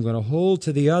one and I'm going to hold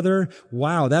to the other.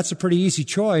 Wow, that's a pretty easy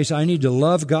choice. I need to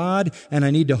love God and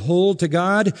I need to hold to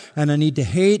God and I need to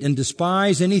hate and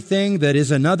despise anything that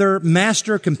is another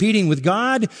master competing with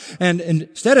God. And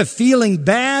instead of feeling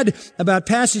bad about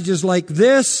passages like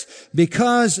this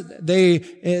because they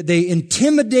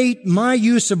intimidate my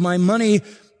use of my money,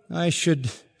 I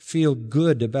should feel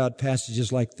good about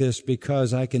passages like this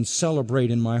because I can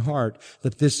celebrate in my heart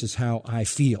that this is how I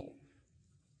feel.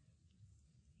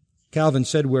 Calvin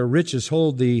said, where riches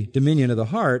hold the dominion of the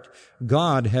heart,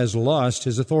 God has lost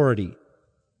his authority.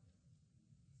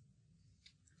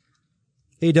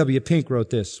 A.W. Pink wrote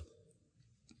this.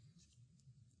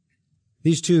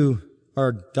 These two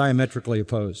are diametrically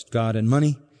opposed, God and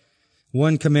money.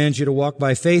 One commands you to walk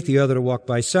by faith, the other to walk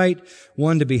by sight.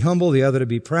 One to be humble, the other to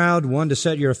be proud. One to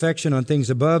set your affection on things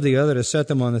above, the other to set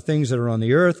them on the things that are on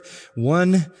the earth.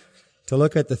 One to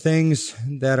look at the things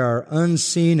that are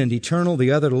unseen and eternal,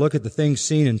 the other to look at the things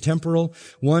seen and temporal.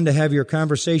 One to have your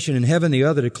conversation in heaven, the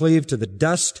other to cleave to the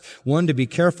dust. One to be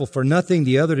careful for nothing,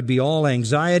 the other to be all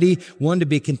anxiety. One to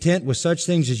be content with such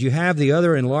things as you have, the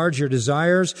other enlarge your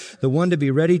desires. The one to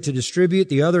be ready to distribute,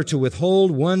 the other to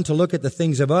withhold. One to look at the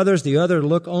things of others, the other to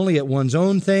look only at one's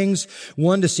own things.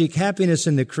 One to seek happiness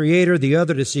in the Creator, the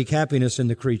other to seek happiness in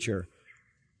the creature.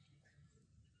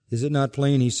 Is it not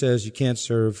plain, he says, you can't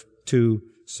serve two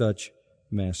such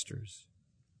masters.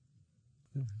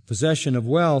 Possession of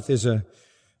wealth is a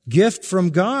gift from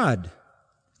God,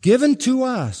 given to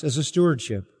us as a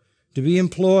stewardship, to be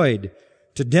employed,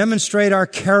 to demonstrate our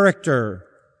character,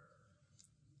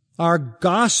 our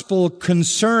gospel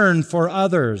concern for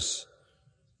others,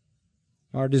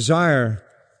 our desire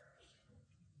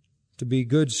to be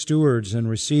good stewards and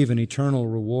receive an eternal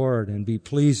reward and be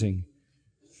pleasing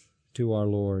to our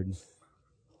Lord.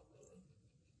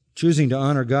 Choosing to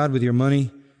honor God with your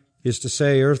money is to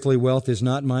say, earthly wealth is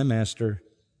not my master.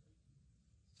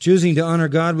 Choosing to honor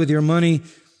God with your money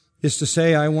is to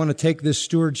say, I want to take this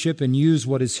stewardship and use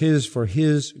what is His for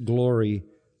His glory.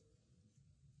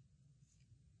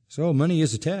 So money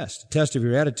is a test of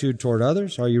your attitude toward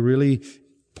others. Are you really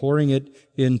pouring it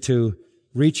into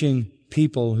reaching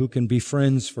people who can be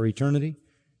friends for eternity?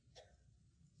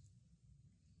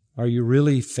 Are you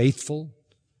really faithful?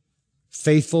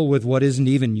 Faithful with what isn't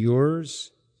even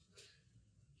yours,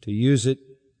 to use it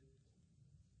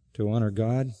to honor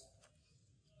God?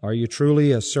 Are you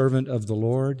truly a servant of the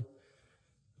Lord,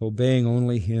 obeying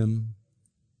only Him?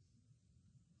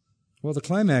 Well, the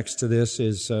climax to this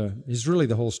is really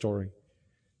the whole story.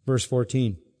 Verse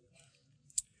 14.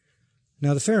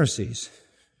 Now the Pharisees,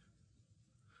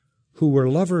 who were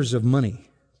lovers of money,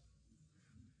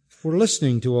 were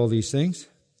listening to all these things,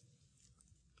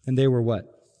 and they were what?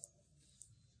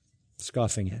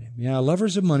 Scoffing at Him. Yeah,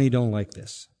 lovers of money don't like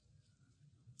this.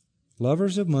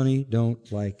 Lovers of money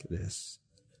don't like this.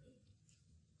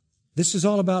 This is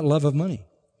all about love of money.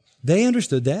 They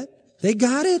understood that. They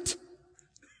got it.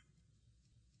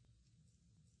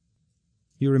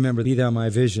 You remember, be thou my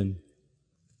vision.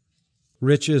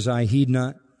 Riches I heed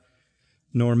not,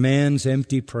 nor man's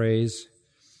empty praise.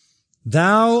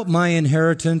 Thou my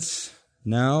inheritance,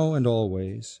 now and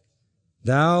always.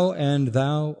 Thou and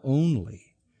thou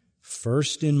only,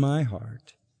 first in my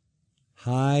heart.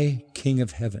 High King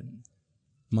of heaven,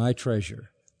 my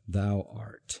treasure, thou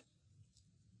art.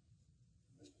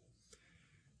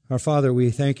 Our Father, we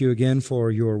thank you again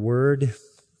for your word.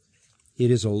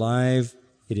 It is alive.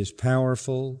 It is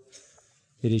powerful.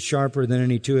 It is sharper than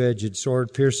any two-edged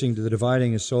sword, piercing to the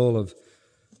dividing of soul of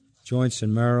joints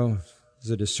and marrow, as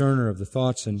a discerner of the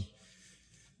thoughts and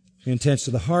intents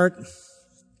of the heart.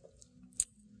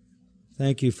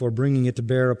 Thank you for bringing it to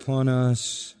bear upon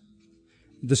us.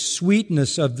 The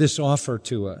sweetness of this offer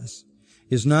to us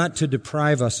is not to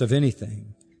deprive us of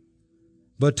anything,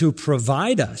 but to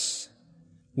provide us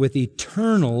with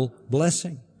eternal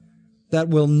blessing that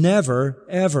will never,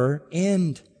 ever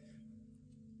end.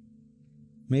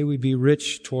 May we be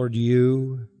rich toward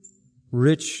you,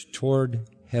 rich toward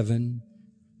heaven.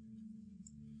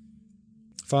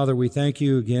 Father, we thank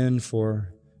you again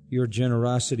for your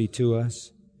generosity to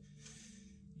us.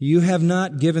 You have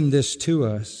not given this to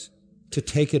us to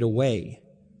take it away.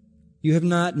 You have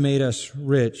not made us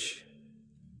rich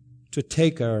to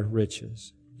take our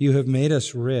riches. You have made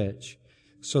us rich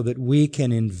so that we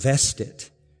can invest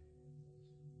it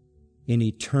in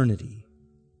eternity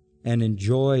and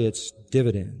enjoy its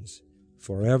dividends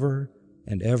forever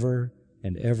and ever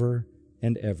and ever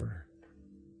and ever.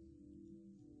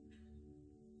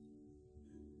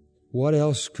 What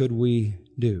else could we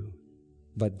do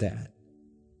but that?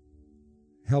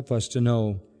 Help us to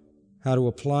know how to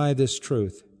apply this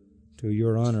truth to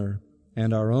your honor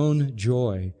and our own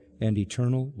joy and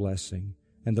eternal blessing,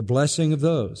 and the blessing of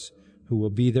those who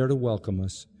will be there to welcome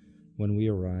us when we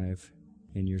arrive.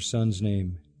 In your Son's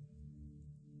name,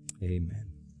 amen.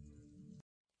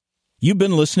 You've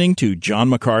been listening to John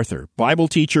MacArthur, Bible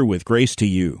teacher with Grace to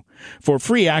You. For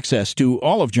free access to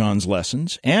all of John's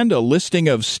lessons and a listing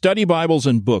of study Bibles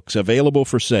and books available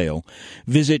for sale,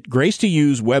 visit Grace to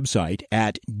You's website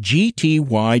at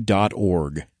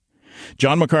gty.org.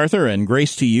 John MacArthur and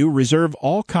Grace to You reserve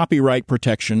all copyright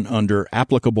protection under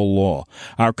applicable law.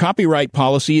 Our copyright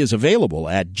policy is available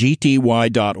at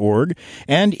gty.org,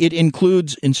 and it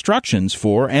includes instructions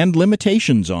for and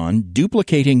limitations on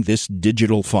duplicating this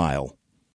digital file.